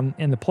that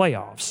in the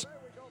playoffs.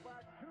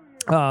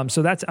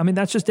 So that's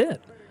just it.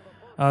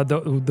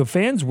 The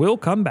fans will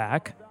come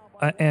back,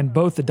 and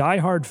both the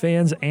diehard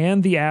fans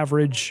and the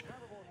average,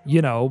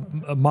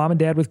 mom and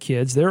dad with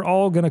kids, they're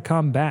all going to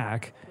come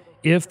back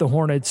if the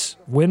Hornets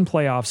win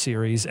playoff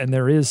series, and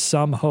there is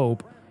some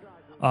hope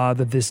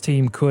that this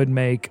team could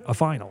make a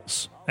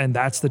finals. And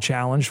that's the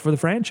challenge for the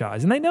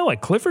franchise. And they know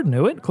it. Clifford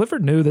knew it.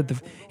 Clifford knew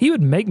that he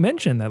would make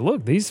mention that,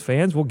 look, these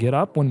fans will get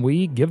up when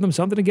we give them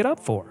something to get up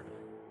for.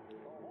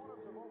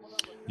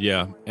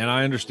 Yeah, and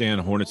I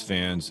understand Hornets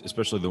fans,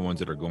 especially the ones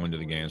that are going to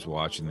the games,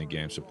 watching the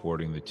game,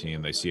 supporting the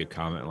team. They see a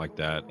comment like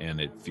that,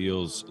 and it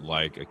feels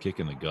like a kick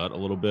in the gut a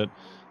little bit.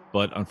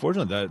 But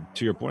unfortunately, that,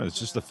 to your point, it's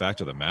just the fact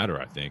of the matter,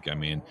 I think. I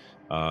mean,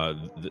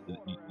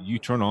 you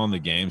turn on the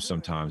game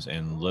sometimes,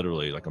 and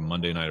literally like a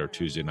Monday night or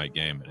Tuesday night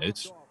game, and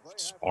it's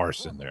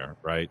sparse in there,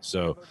 right?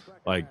 So,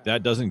 like,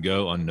 that doesn't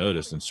go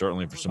unnoticed, and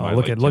certainly for somebody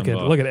look at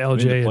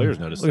LJ, players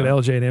look at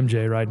LJ and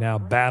MJ right now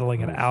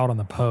battling it out on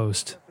the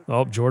post.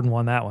 Oh, Jordan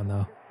won that one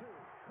though.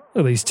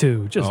 Look at these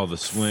two. Just the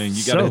swing.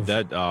 You got to hit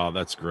that. Oh,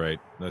 that's great.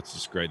 That's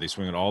just great. They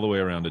swing it all the way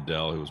around to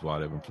Dell, who was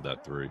wide open for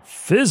that three.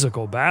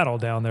 Physical battle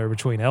down there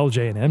between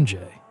LJ and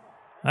MJ.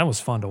 That was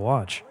fun to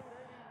watch.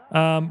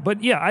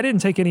 But yeah, I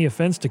didn't take any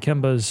offense to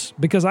Kemba's,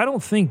 because I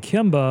don't think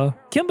Kemba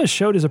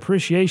showed his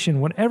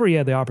appreciation whenever he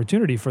had the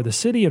opportunity for the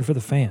city and for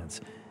the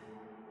fans.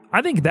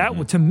 I think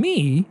that, to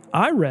me,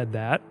 I read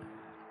that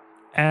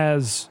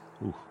as,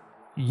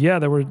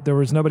 there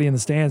was nobody in the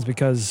stands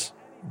because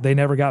they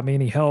never got me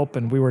any help,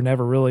 and we were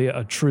never really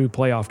a true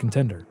playoff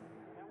contender.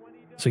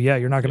 So yeah,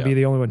 you're not going to be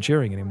the only one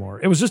cheering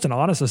anymore. It was just an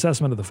honest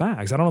assessment of the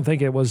facts. I don't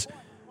think it was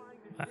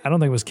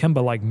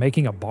Kemba like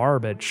making a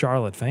barb at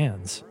Charlotte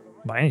fans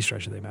by any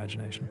stretch of the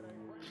imagination.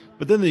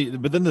 But then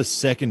the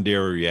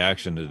secondary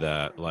reaction to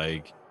that,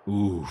 like,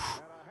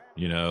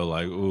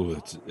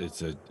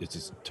 it's a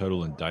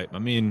total indictment. I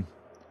mean,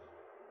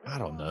 I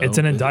don't know. It's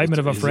an indictment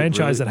of a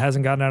franchise that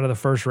hasn't gotten out of the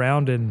first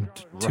round in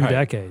 2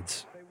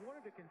 decades.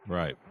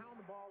 Right.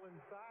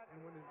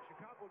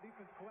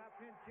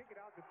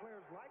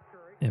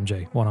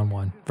 MJ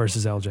one-on-one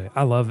versus LJ.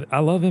 I love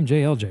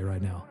MJ LJ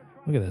right now.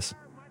 Look at this.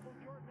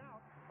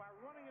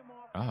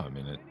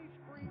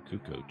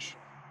 Good coach.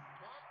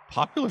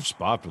 Popular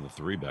spot for the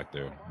three back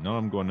there. No,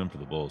 I'm going in for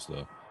the Bulls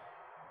though.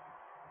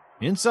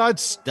 Inside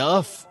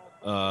stuff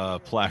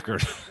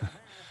placard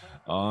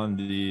on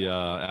the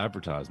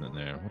advertisement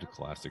there. What a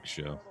classic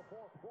show.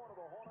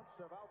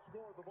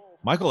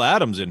 Michael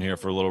Adams in here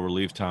for a little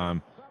relief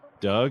time.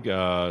 Doug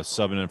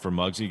subbing in for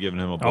Muggsy, giving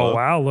him a blow. Oh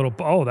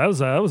wow, that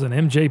was an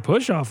MJ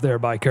push off there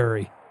by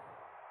Curry.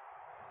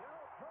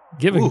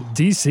 Giving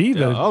DC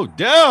the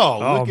Dell.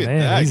 Look at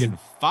that, getting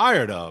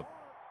fired up.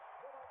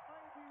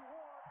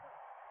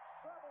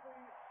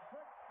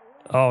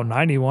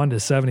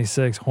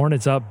 91-76.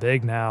 Hornets up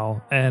big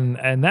now.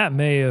 And that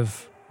may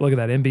have, look at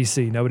that,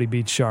 NBC, nobody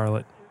beats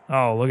Charlotte.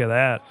 Oh, look at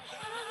that.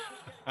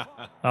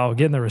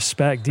 Getting the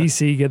respect.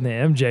 DC getting the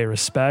MJ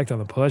respect on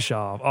the push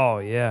off. Oh,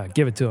 yeah.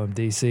 Give it to him,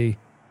 DC.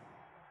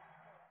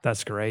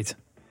 That's great.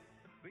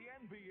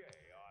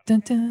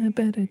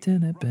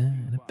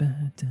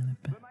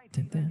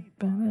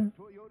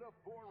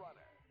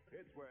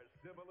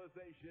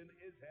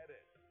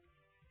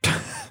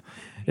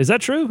 Is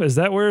that true? Is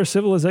that where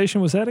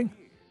civilization was heading?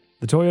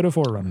 The Toyota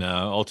 4Runner.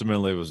 No,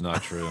 ultimately it was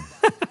not true.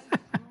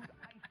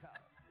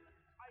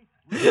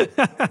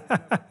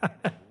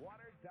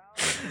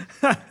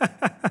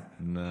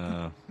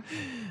 No.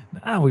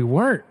 No, we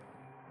weren't.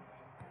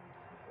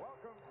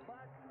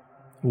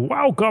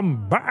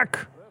 Welcome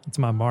back. It's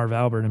my Marv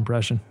Albert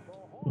impression.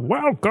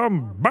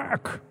 Welcome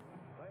back.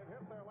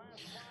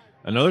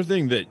 Another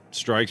thing that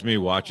strikes me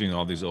watching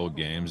all these old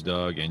games,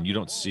 Doug, and you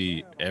don't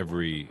see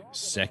every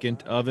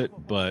second of it,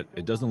 but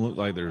it doesn't look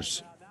like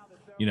there's,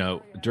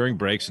 during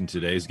breaks in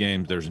today's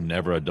games, there's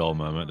never a dull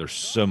moment. There's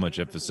so much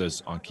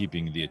emphasis on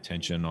keeping the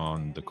attention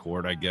on the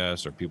court, I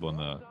guess, or people in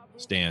the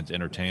stands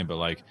entertained, but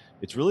like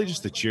it's really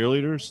just the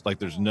cheerleaders. Like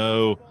there's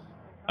no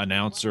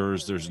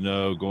announcers, there's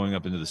no going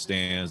up into the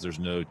stands, there's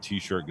no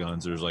t-shirt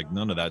guns, there's like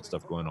none of that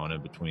stuff going on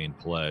in between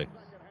play,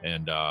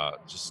 and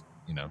just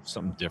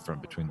something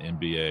different between the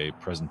NBA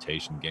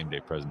presentation, game day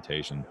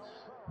presentation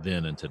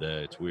then and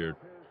today. It's weird.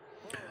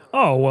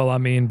 Oh, well, I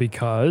mean,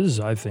 because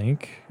I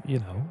think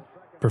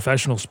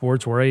professional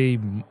sports were a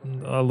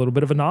little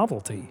bit of a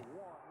novelty,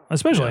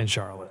 especially in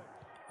Charlotte.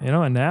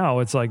 And now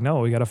it's like, no,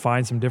 we got to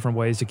find some different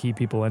ways to keep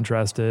people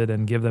interested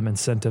and give them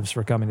incentives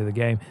for coming to the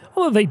game.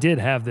 Although they did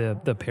have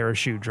the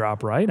parachute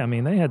drop, right? I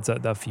mean, they had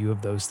a few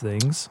of those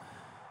things.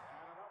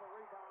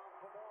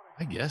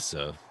 I guess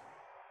so.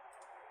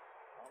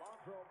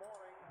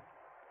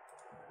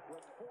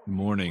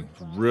 Morning,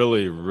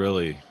 really,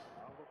 really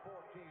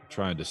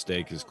trying to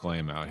stake his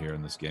claim out here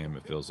in this game,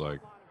 it feels like.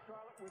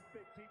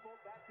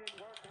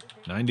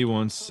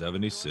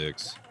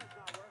 91-76.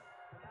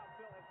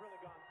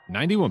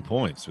 91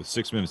 points with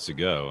 6 minutes to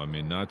go. I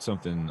mean, not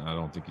something I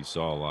don't think you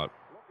saw a lot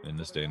in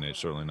this day and age,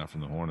 certainly not from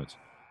the Hornets.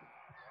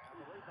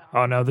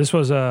 Oh, no, this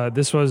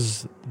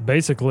was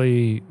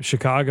basically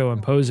Chicago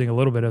imposing a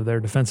little bit of their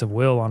defensive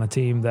will on a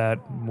team that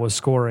was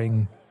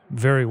scoring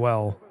very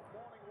well.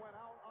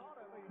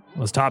 It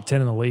was top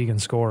 10 in the league in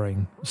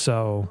scoring.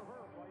 So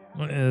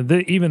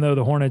even though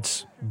the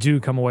Hornets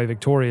do come away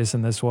victorious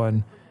in this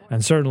one,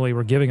 and certainly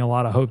we're giving a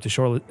lot of hope to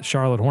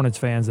Charlotte Hornets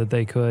fans that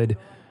they could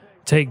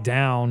take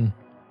down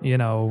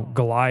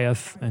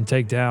Goliath and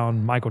take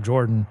down Michael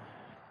Jordan,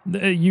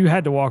 you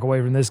had to walk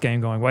away from this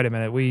game going, wait a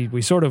minute, we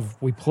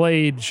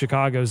played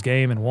Chicago's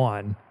game and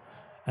won,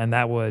 and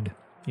that would,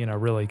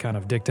 really kind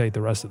of dictate the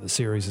rest of the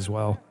series as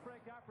well.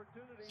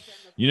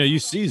 You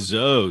see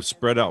Zoe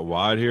spread out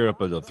wide here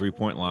up at the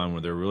three-point line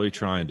where they're really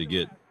trying to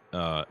get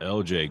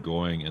LJ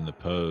going in the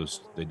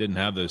post. They didn't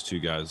have those two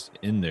guys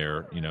in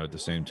there, at the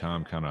same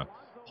time kind of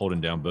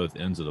holding down both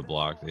ends of the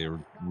block. They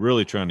were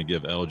really trying to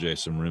give LJ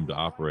some room to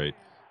operate.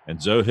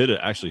 And Zoe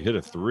actually hit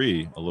a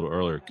three a little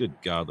earlier. Good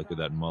God, look at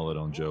that mullet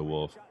on Joe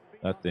Wolf.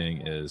 That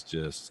thing is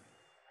just...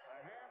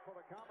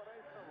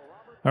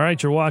 All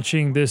right, you're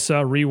watching this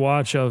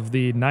rewatch of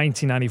the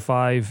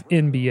 1995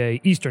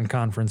 NBA Eastern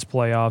Conference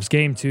Playoffs,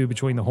 Game 2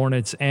 between the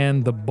Hornets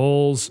and the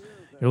Bulls.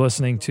 You're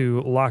listening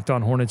to Locked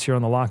On Hornets here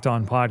on the Locked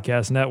On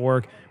Podcast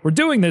Network. We're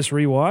doing this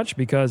rewatch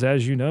because,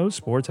 as you know,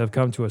 sports have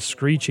come to a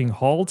screeching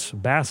halt.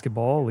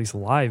 Basketball, at least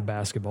live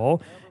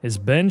basketball, is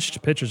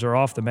benched. Pitchers are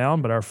off the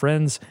mound, but our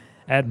friends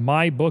at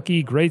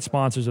MyBookie, great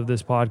sponsors of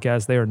this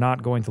podcast, they are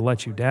not going to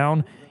let you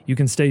down. You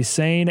can stay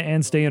sane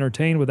and stay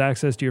entertained with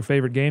access to your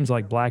favorite games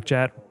like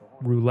blackjack,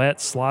 roulette,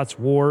 slots,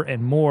 war,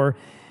 and more.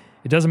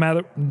 It doesn't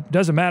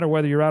matter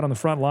whether you're out on the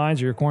front lines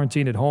or you're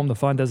quarantined at home. The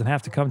fun doesn't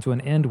have to come to an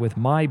end with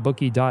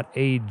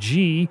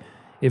MyBookie.ag.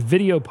 If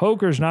video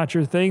poker is not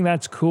your thing,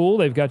 that's cool.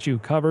 They've got you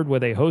covered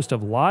with a host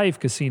of live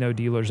casino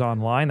dealers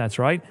online. That's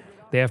right.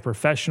 They have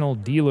professional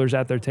dealers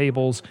at their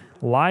tables,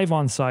 live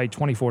on site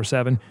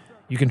 24/7.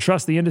 You can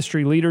trust the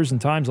industry leaders in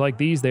times like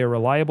these. They are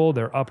reliable,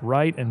 they're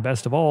upright, and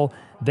best of all,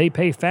 they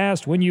pay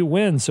fast when you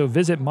win. So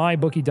visit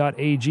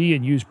mybookie.ag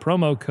and use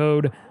promo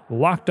code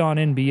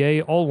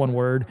LOCKEDONNBA, all one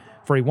word,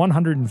 for a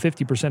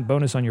 150%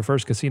 bonus on your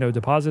first casino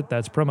deposit.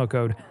 That's promo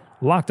code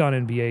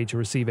LOCKEDONNBA to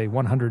receive a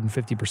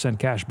 150%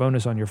 cash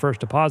bonus on your first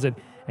deposit.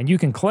 And you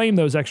can claim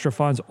those extra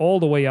funds all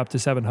the way up to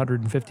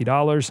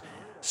 $750.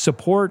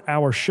 Support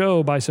our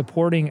show by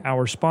supporting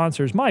our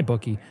sponsors,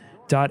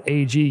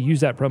 MyBookie.ag. Use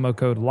that promo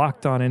code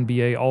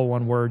LOCKEDONNBA, all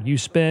one word. You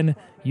spin,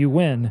 you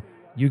win,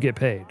 you get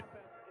paid.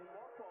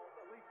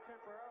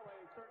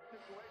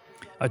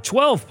 A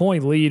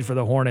 12-point lead for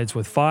the Hornets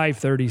with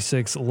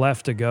 5:36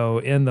 left to go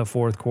in the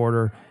fourth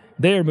quarter.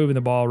 They're moving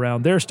the ball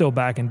around. They're still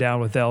backing down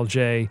with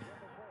LJ.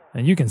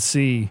 And you can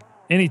see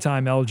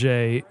anytime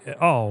LJ,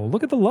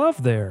 look at the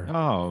love there.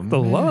 Oh, the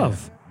man.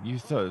 Love. You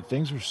thought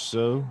things were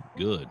so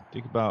good.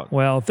 Think about.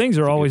 Well, things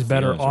are always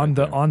better on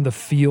the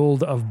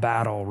field of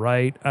battle,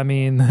 right? I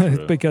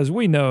mean, because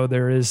we know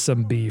there is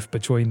some beef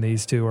between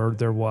these two, or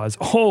there was.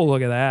 Oh,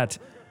 look at that.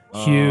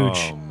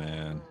 Huge. Oh,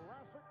 man.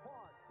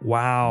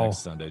 Wow. Next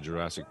Sunday,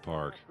 Jurassic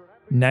Park.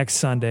 Next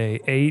Sunday,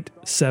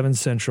 8/7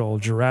 Central,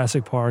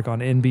 Jurassic Park on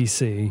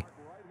NBC.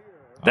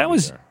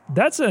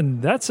 That's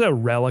a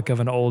relic of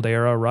an old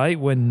era, right?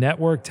 When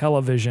network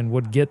television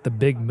would get the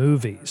big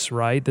movies,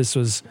 right? This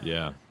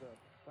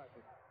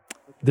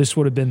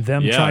would have been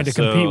them trying to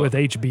compete with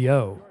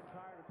HBO.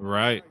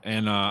 Right.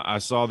 And I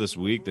saw this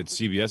week that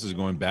CBS is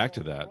going back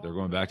to that. They're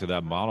going back to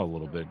that model a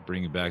little bit,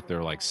 bringing back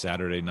their like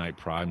Saturday night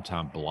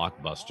primetime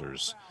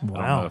blockbusters.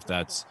 Wow. I don't know if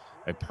that's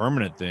a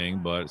permanent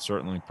thing, but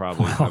certainly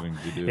probably having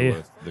to do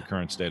with the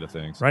current state of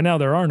things. Right now,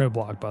 there are no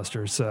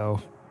blockbusters,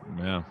 so.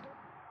 Yeah.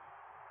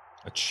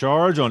 A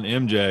charge on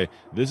MJ.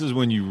 This is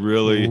when you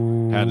really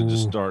had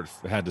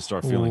to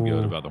start feeling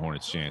good about the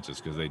Hornets'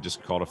 chances because they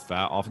just called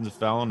a offensive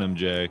foul on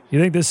MJ. You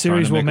think this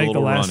series will make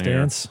the last here.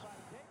 dance?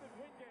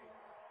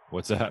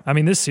 What's that? I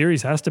mean, this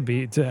series has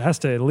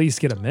to at least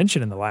get a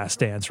mention in the last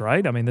dance,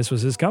 right? I mean, this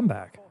was his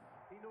comeback.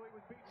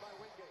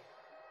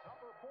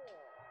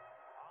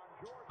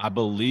 I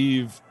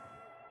believe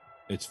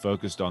it's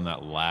focused on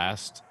that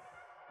last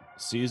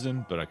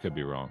season, but I could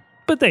be wrong.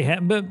 But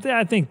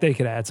I think they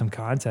could add some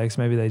context.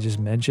 Maybe they just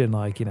mention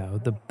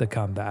the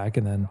comeback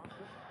and then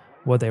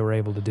what they were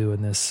able to do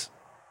in this,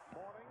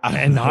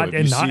 and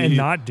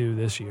not do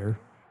this year.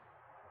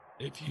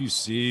 If you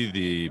see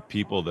the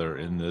people that are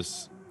in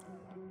this,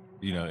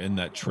 in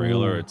that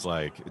trailer, it's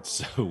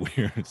so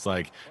weird. It's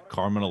like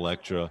Carmen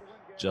Electra,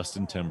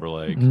 Justin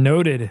Timberlake,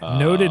 noted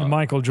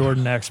Michael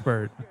Jordan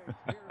expert,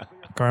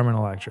 Carmen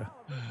Electra.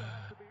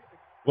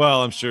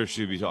 Well, I'm sure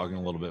she'd be talking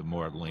a little bit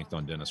more at length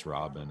on Dennis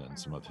Rodman and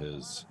some of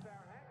his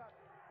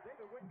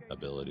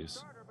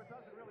abilities.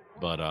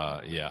 But,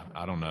 I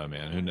don't know,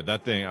 man.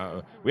 That thing,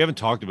 we haven't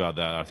talked about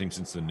that, I think,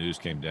 since the news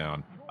came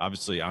down.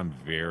 Obviously, I'm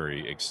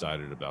very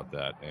excited about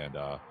that. And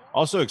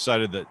also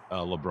excited that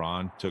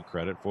LeBron took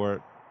credit for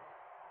it,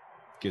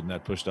 getting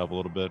that pushed up a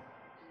little bit.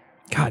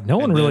 God, no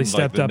one really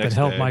stepped up and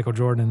helped Michael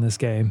Jordan in this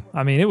game.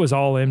 I mean, it was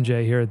all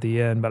MJ here at the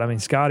end. But, I mean,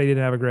 Scottie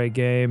didn't have a great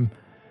game.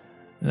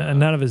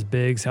 None of his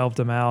bigs helped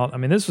him out. I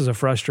mean, this was a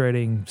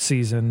frustrating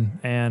season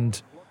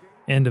and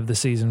end of the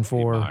season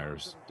for Pete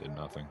Myers did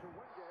nothing.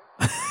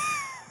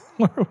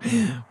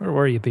 Where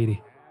were you,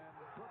 Petey?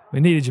 We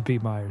needed you,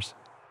 Pete Myers.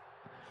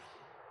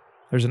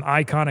 There's an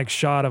iconic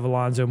shot of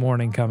Alonzo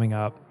Mourning coming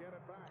up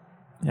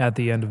at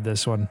the end of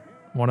this one.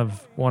 One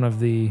of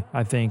the,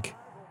 I think,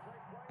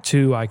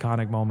 two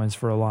iconic moments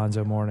for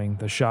Alonzo Mourning.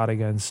 The shot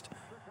against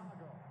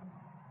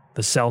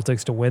the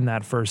Celtics to win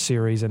that first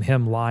series and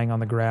him lying on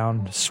the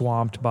ground,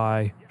 swamped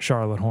by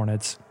Charlotte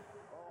Hornets.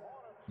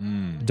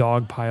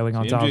 Dog piling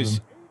on top of him.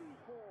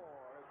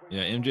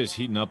 Yeah, MJ's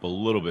heating up a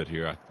little bit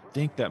here. I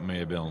think that may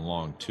have been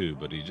long too,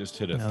 but he just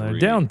hit a 3. They're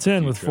down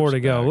 10 with 4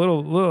 to go. A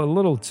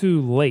little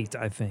too late,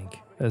 I think,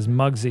 as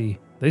Muggsy.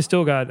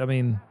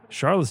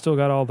 Charlotte still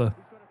got all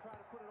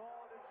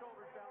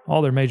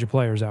their major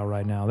players out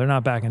right now. They're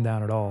not backing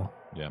down at all.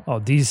 Yeah. Oh,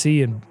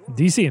 DC and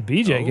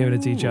BJ giving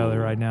it to each other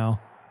right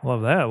now.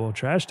 Love that. A little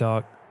trash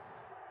talk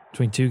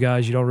between two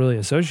guys you don't really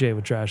associate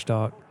with trash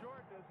talk.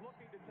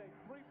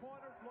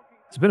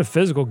 It's been a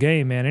physical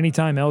game, man.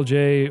 Anytime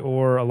LJ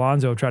or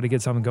Alonzo try to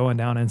get something going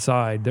down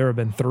inside, there have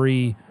been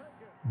 3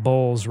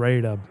 Bulls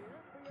ready to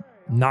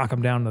knock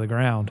them down to the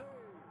ground.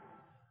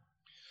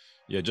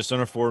 Yeah, just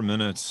under 4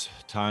 minutes.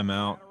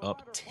 Timeout,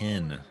 up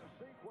 10.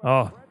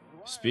 Oh.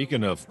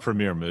 Speaking of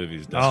premiere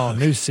movies.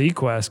 New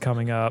Sequest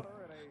coming up.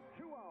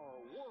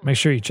 Make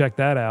sure you check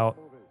that out.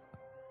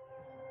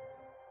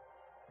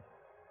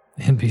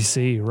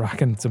 NBC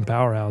rocking some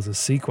powerhouses.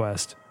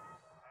 Sequest.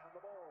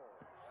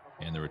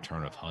 And the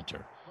return of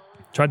Hunter.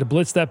 Tried to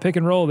blitz that pick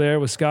and roll there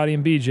with Scottie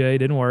and BJ.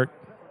 Didn't work.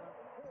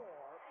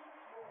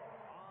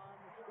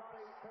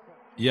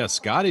 Yeah,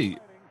 Scottie,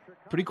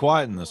 pretty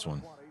quiet in this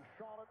one.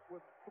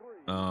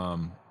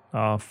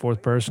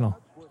 Fourth personal.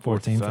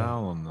 14th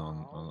foul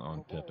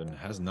on Pippen.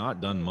 Has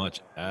not done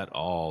much at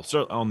all.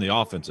 Certainly on the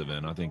offensive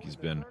end. I think he's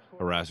been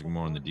harassing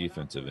more on the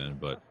defensive end,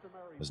 but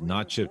has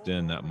not chipped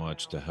in that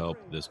much to help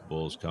this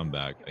Bulls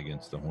comeback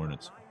against the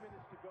Hornets.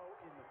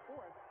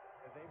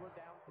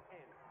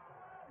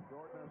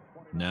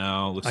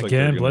 Now looks like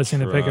again blitzing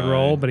the pick and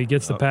roll, but he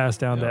gets the pass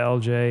down to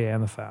LJ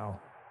and the foul.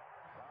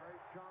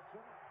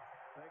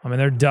 I mean,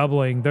 they're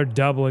doubling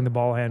the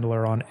ball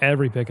handler on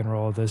every pick and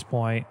roll at this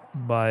point,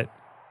 but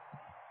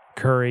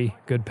Curry,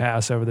 good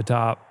pass over the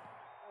top,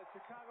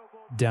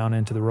 down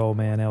into the roll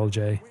man,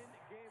 LJ.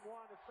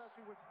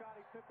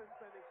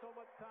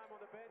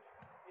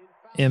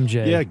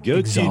 MJ. Yeah,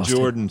 Goatee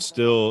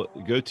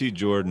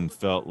Jordan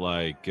felt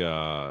like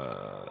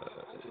a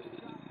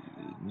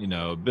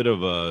bit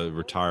of a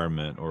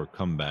retirement or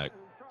comeback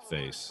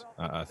face.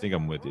 I think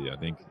I'm with you. I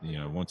think,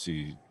 once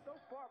he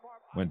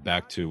went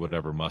back to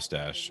whatever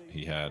mustache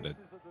he had, it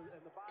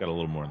got a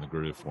little more in the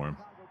groove for him.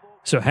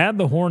 So had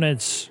the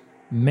Hornets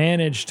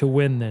managed to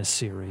win this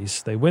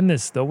series, they'll win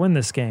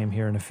this game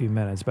here in a few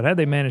minutes, but had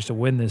they managed to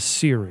win this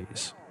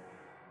series,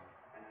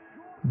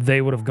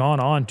 they would have gone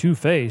on to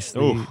face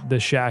the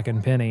Shaq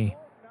and Penny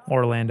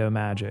Orlando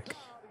Magic.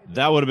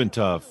 That would have been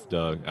tough,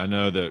 Doug. I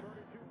know that.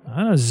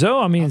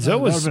 Zoe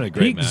was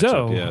peak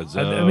Zoe. Yeah,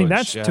 I mean,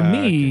 that's to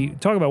me,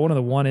 talk about one of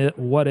the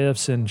what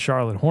ifs in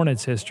Charlotte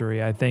Hornets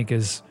history, I think,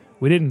 is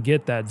we didn't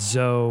get that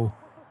Zoe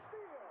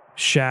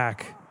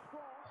Shaq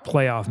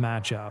playoff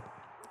matchup.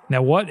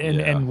 Now,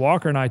 and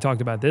Walker and I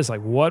talked about this, like,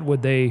 what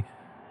would they,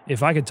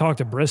 if I could talk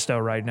to Bristow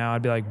right now,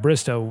 I'd be like,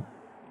 Bristow,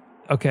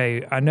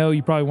 okay, I know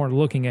you probably weren't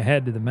looking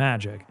ahead to the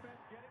Magic,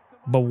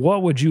 but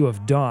what would you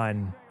have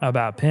done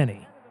about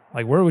Penny?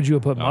 Like, where would you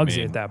have put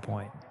Muggsy at that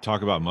point?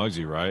 Talk about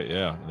Muggsy, right?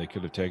 Yeah, they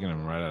could have taken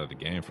him right out of the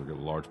game for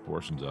large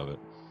portions of it.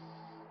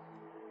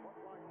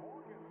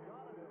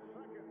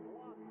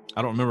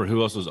 I don't remember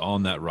who else was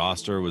on that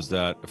roster. Was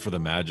that for the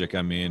Magic,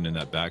 in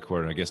that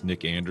backcourt? I guess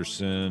Nick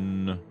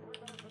Anderson.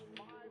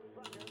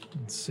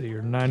 Let's see,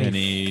 you're 90.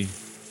 Penny.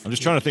 I'm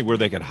just trying to think where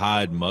they could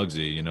hide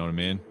Muggsy, you know what I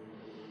mean?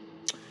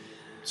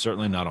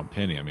 Certainly not on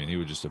Penny. He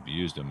would just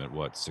abused him at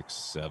what,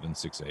 6'7",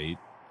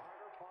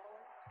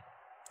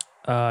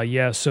 6'8"?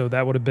 Yeah, so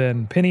that would have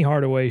been Penny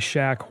Hardaway,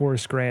 Shaq,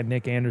 Horace Grant,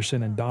 Nick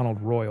Anderson, and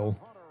Donald Royal.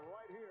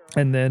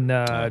 And then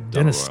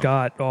Dennis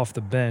Scott off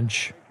the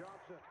bench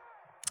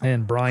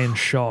and Brian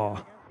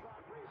Shaw.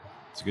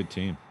 It's a good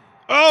team.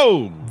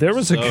 Oh! There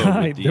was a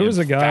guy.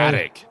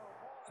 Emphatic.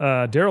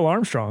 Daryl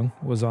Armstrong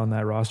was on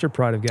that roster,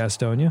 pride of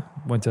Gastonia.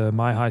 Went to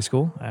my high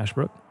school,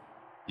 Ashbrook.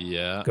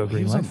 Yeah. Go Green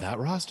He was Wave. on that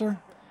roster?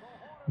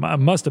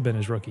 Must have been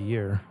his rookie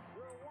year.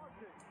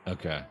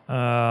 Okay.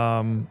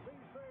 And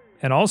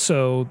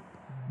also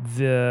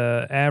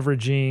the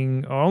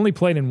averaging only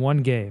played in one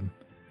game.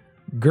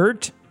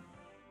 Gert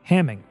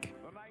Hamming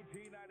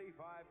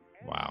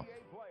Wow.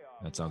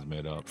 That sounds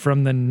made up.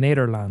 from the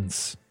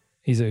Netherlands.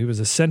 He was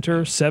a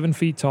center, 7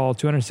 feet tall,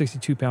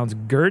 262 pounds.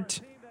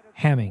 Gert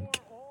Hamming.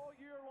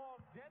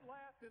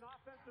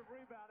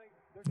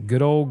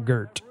 Good old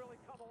Gert.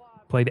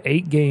 Played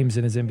 8 games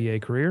in his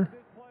NBA career.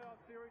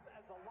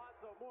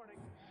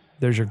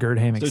 There's your Gert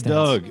Hamming So, stats.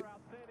 Doug.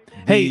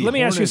 Hey, the let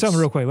me ask you Hornets- something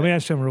real quick.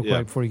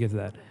 Yeah. Before you get to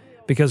that.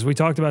 Because we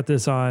talked about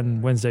this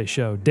on Wednesday's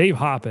show. Dave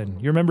Hoppin.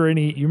 You remember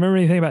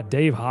anything about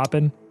Dave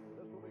Hoppin?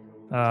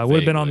 Would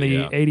have been on the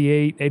Vaguely, yeah.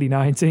 88,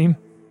 89 team.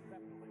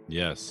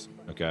 Yes.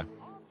 Okay.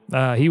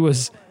 He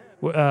was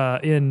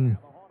in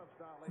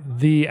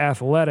The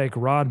Athletic.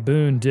 Rod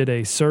Boone did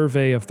a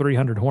survey of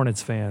 300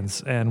 Hornets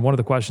fans, and one of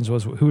the questions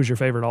was, who is your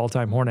favorite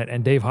all-time Hornet?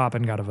 And Dave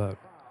Hoppin got a vote.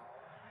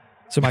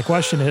 So my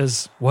question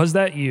is, was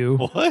that you?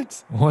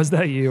 What? Was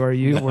that you? Were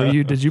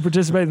you? Did you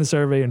participate in the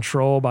survey and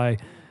troll by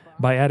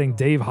adding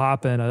Dave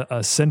Hoppin,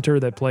 a center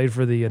that played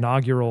for the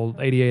inaugural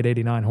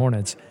 88-89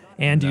 Hornets?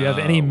 And do you have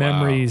any No, wow.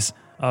 memories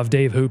of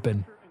Dave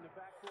Hoopin?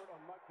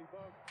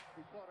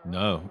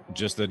 No,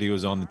 just that he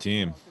was on the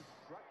team.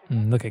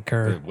 Look at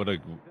Kerr. What a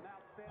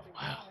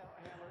wow.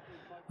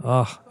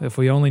 Oh, if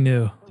we only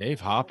knew.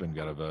 Dave Hoppin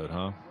got a vote,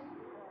 huh?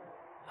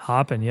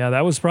 Hoppin, yeah,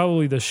 that was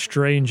probably the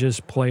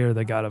strangest player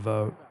that got a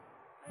vote.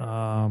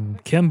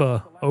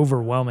 Kimba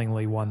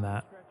overwhelmingly won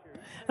that.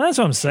 And that's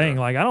what I'm saying.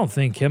 Like, I don't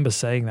think Kimba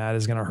saying that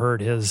is going to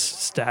hurt his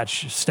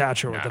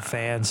stature with the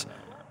fans.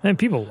 And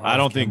people love I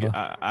don't think.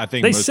 Kimba. I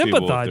think They most people, if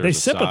sympathize. They there's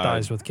a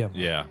sympathize side- with Kimba.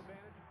 Yeah,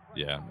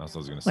 that's what I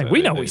was going to say. Like,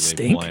 we know we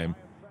stink.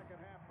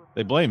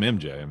 They blame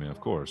MJ. Of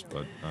course,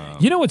 but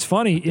You know what's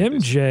funny?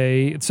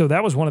 MJ, so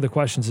that was one of the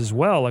questions as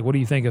well. Like, what do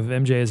you think of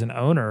MJ as an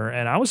owner?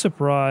 And I was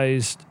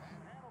surprised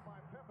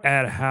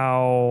at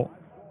how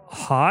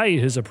high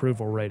his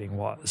approval rating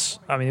was.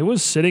 It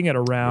was sitting at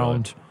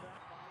around,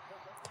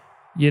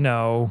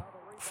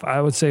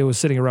 I would say it was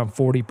sitting around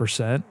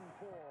 40%.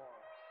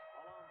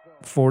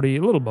 40,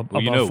 a little bit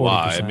above 40%. you know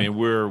why?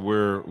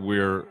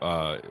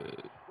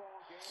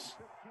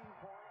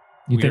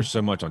 We're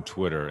so much on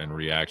Twitter and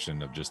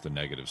reaction of just the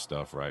negative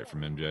stuff, right,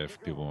 from MJ, for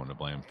people wanting to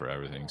blame him for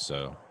everything.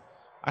 So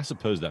I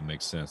suppose that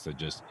makes sense that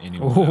just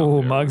anyone.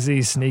 Oh,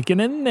 Muggsy sneaking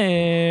in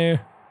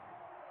there.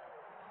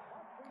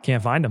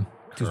 Can't find him.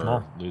 Too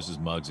small. Loses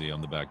Muggsy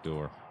on the back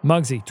door.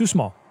 Muggsy, too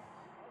small.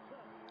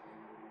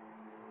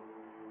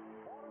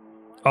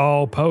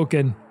 Oh,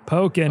 poking.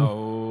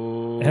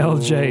 Oh,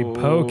 LJ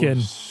poking.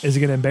 Is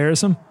he going to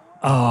embarrass him?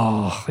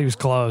 Oh, he was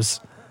close.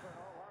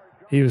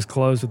 He was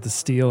close with the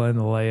steal and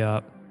the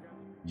layup.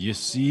 You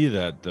see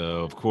that,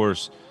 though. Of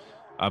course,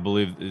 I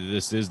believe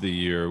this is the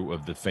year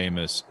of the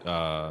famous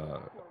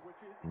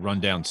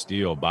rundown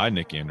steal by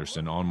Nick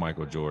Anderson on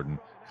Michael Jordan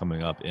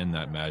coming up in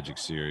that Magic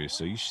series.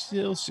 So you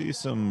still see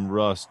some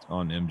rust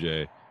on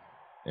MJ.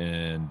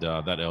 And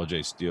that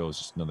LJ steal is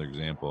just another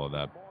example of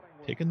that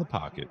pick in the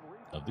pocket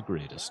of the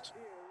greatest.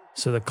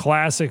 So the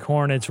classic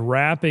Hornets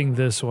wrapping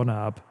this one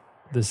up,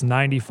 this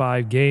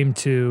 95 game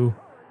 2.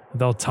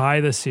 They'll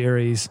tie the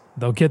series.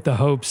 They'll get the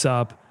hopes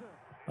up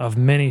of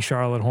many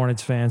Charlotte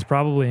Hornets fans,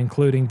 probably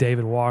including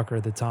David Walker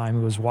at the time,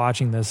 who was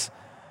watching this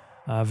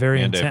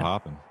very And intent. Dave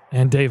Hoppin.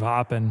 And Dave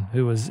Hoppin,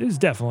 who is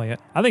definitely,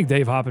 I think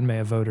Dave Hoppin may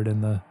have voted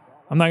in the,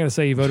 I'm not going to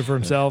say he voted for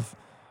himself,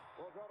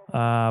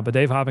 but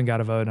Dave Hoppin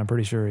got a vote, and I'm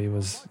pretty sure he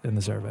was in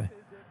the survey.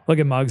 Look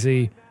at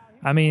Muggsy.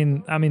 I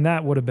mean,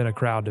 that would have been a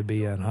crowd to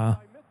be in, huh?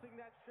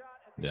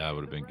 Yeah, it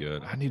would have been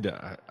good. I need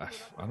to, I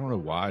don't know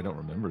why I don't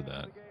remember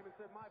that.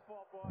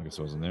 I guess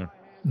I wasn't there.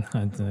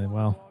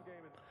 Well,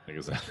 I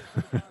guess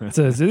that.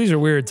 so these are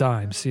weird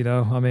times,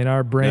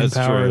 our brain That's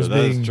power true. is That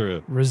is being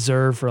true.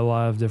 reserved for a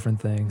lot of different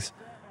things.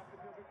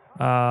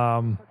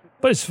 But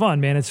it's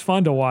fun, man. It's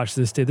fun to watch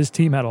this team. This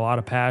team had a lot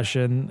of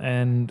passion,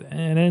 and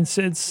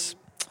it's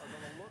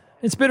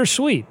It's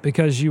bittersweet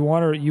because you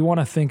want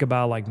to think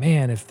about like,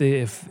 man, if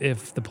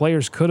the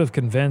players could have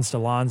convinced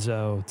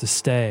Alonso to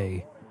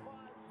stay,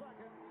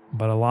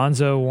 but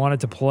Alonso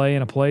wanted to play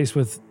in a place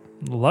with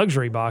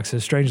luxury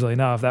boxes. Strangely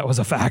enough, that was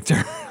a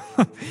factor.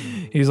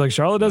 He's like,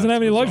 Charlotte doesn't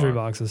have any luxury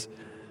boxes.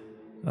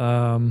 He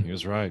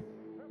was right.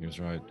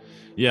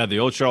 Yeah, the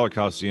old Charlotte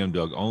Coliseum,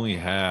 Doug, only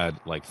had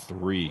like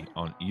 3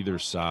 on either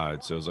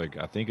side. So it was like,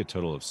 I think a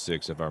total of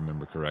 6, if I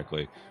remember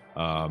correctly.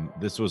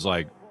 This was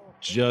like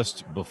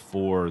just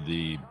before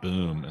the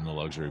boom in the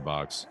luxury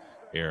box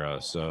era.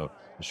 So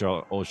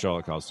the old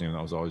Charlotte Coliseum,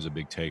 that was always a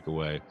big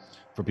takeaway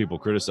for people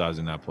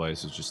criticizing that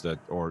place. It's just that,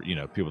 or,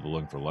 people that are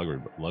looking for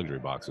luxury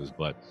boxes.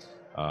 But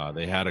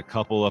they had a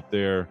couple up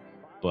there,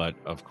 but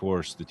of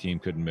course the team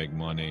couldn't make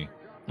money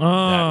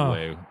that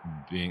way.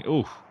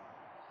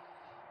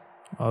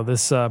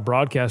 This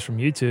broadcast from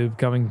YouTube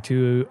coming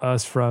to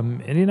us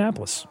from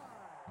Indianapolis,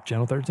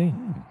 Channel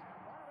 13.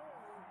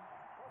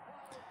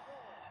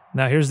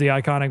 Now, here's the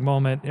iconic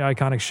moment, the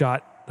iconic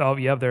shot. Oh,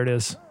 yep, there it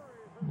is.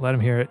 Let him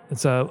hear it.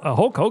 It's a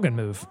Hulk Hogan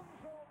move.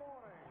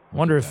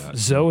 Wonder if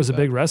Zoe is a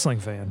big wrestling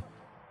fan.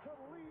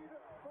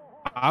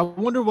 I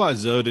wonder why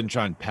Zoe didn't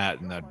try and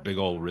patent that big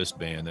old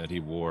wristband that he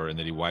wore and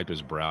that he wiped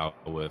his brow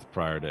with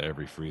prior to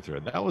every free throw.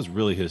 That was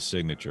really his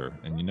signature,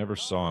 and you never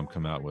saw him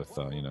come out with,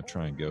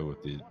 try and go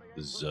with the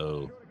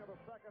Zoe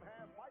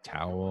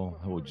towel.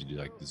 How would you do,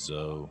 like the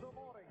Zoe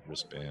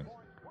wristband?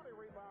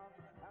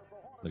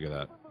 Look at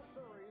that.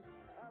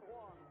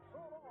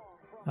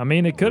 I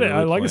mean, it could have,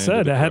 really like I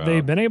said, had they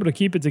been able to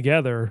keep it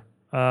together,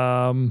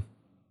 I'm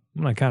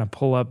going to kind of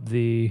pull up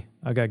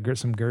I got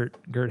some Gert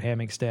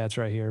Hammock stats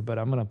right here, but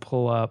I'm going to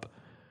pull up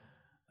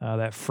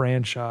that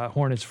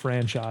Hornets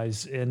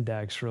franchise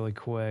index really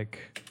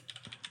quick.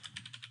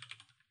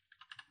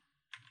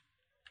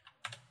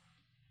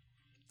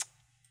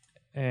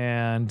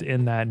 And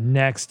in that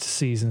next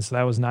season, so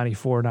that was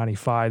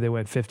 94-95, they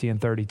went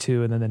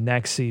 50-32, and then the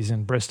next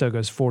season, Bristow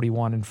goes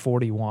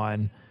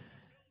 41-41.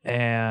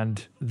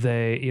 And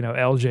they,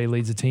 LJ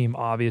leads the team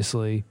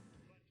obviously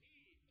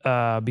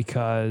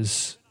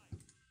because,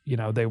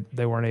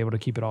 they weren't able to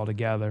keep it all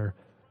together.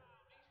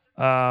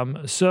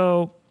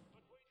 So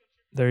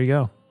there you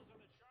go.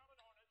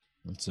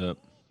 That's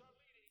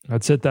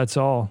it. That's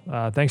all.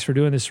 Thanks for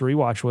doing this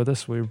rewatch with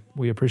us.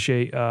 We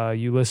appreciate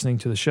you listening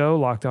to the show.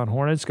 Locked On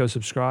Hornets. Go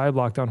subscribe.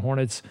 Locked On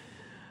Hornets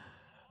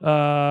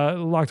on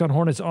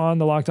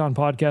the Locked On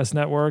Podcast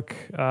Network.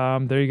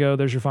 There you go.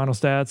 There's your final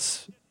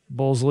stats.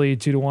 Bulls lead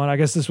 2-1. I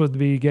guess this would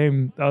be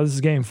this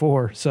is game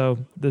 4. So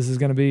this is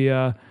going to be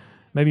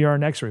maybe our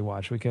next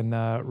rewatch. We can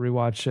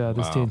rewatch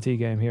this TNT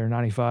game here,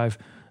 95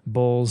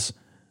 Bulls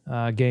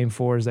game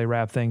 4 as they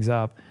wrap things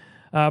up.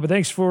 But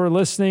thanks for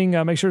listening.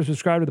 Make sure to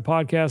subscribe to the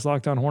podcast,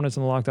 Locked On Hornets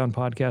on the Locked On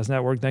Podcast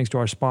Network. Thanks to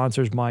our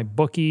sponsors,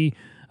 MyBookie,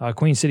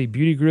 Queen City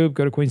Beauty Group.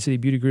 Go to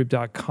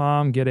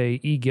queencitybeautygroup.com. Get a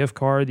e-gift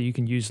card that you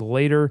can use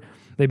later.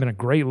 They've been a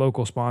great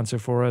local sponsor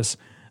for us.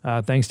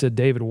 Thanks to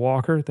David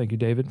Walker. Thank you,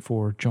 David,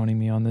 for joining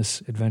me on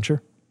this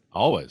adventure.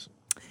 Always.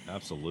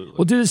 Absolutely.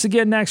 We'll do this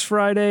again next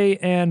Friday,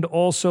 and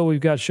also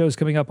we've got shows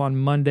coming up on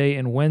Monday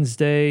and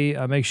Wednesday.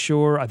 Make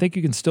sure, I think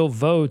you can still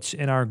vote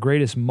in our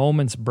Greatest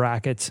Moments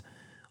bracket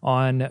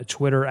on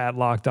Twitter at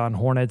Locked On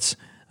Hornets.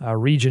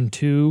 Region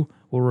 2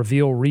 will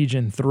reveal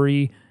Region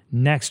 3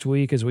 next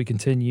week as we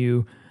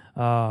continue.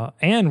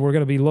 And we're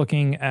going to be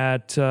looking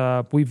at,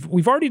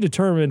 we've already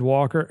determined,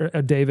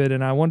 David,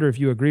 and I wonder if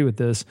you agree with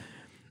this,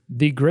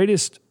 the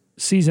greatest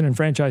season in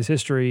franchise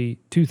history,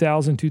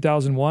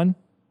 2000-2001.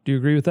 Do you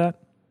agree with that?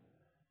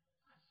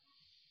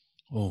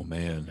 Oh,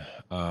 man.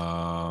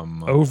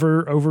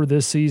 Over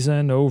this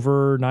season,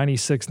 over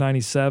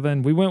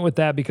 96-97. We went with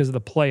that because of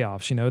the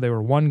playoffs. They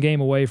were one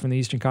game away from the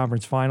Eastern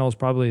Conference Finals,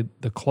 probably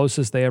the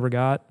closest they ever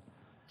got.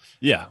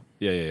 Yeah.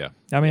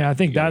 I mean, I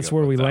think that's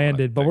where we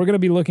landed, but we're going to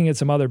be looking at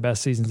some other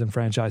best seasons in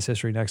franchise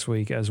history next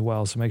week as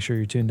well, so make sure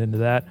you're tuned into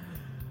that.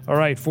 All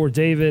right, for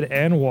David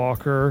and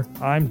Walker,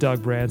 I'm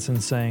Doug Branson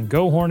saying,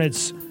 go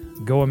Hornets,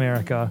 go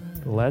America,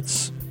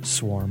 let's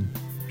swarm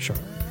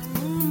Charlotte.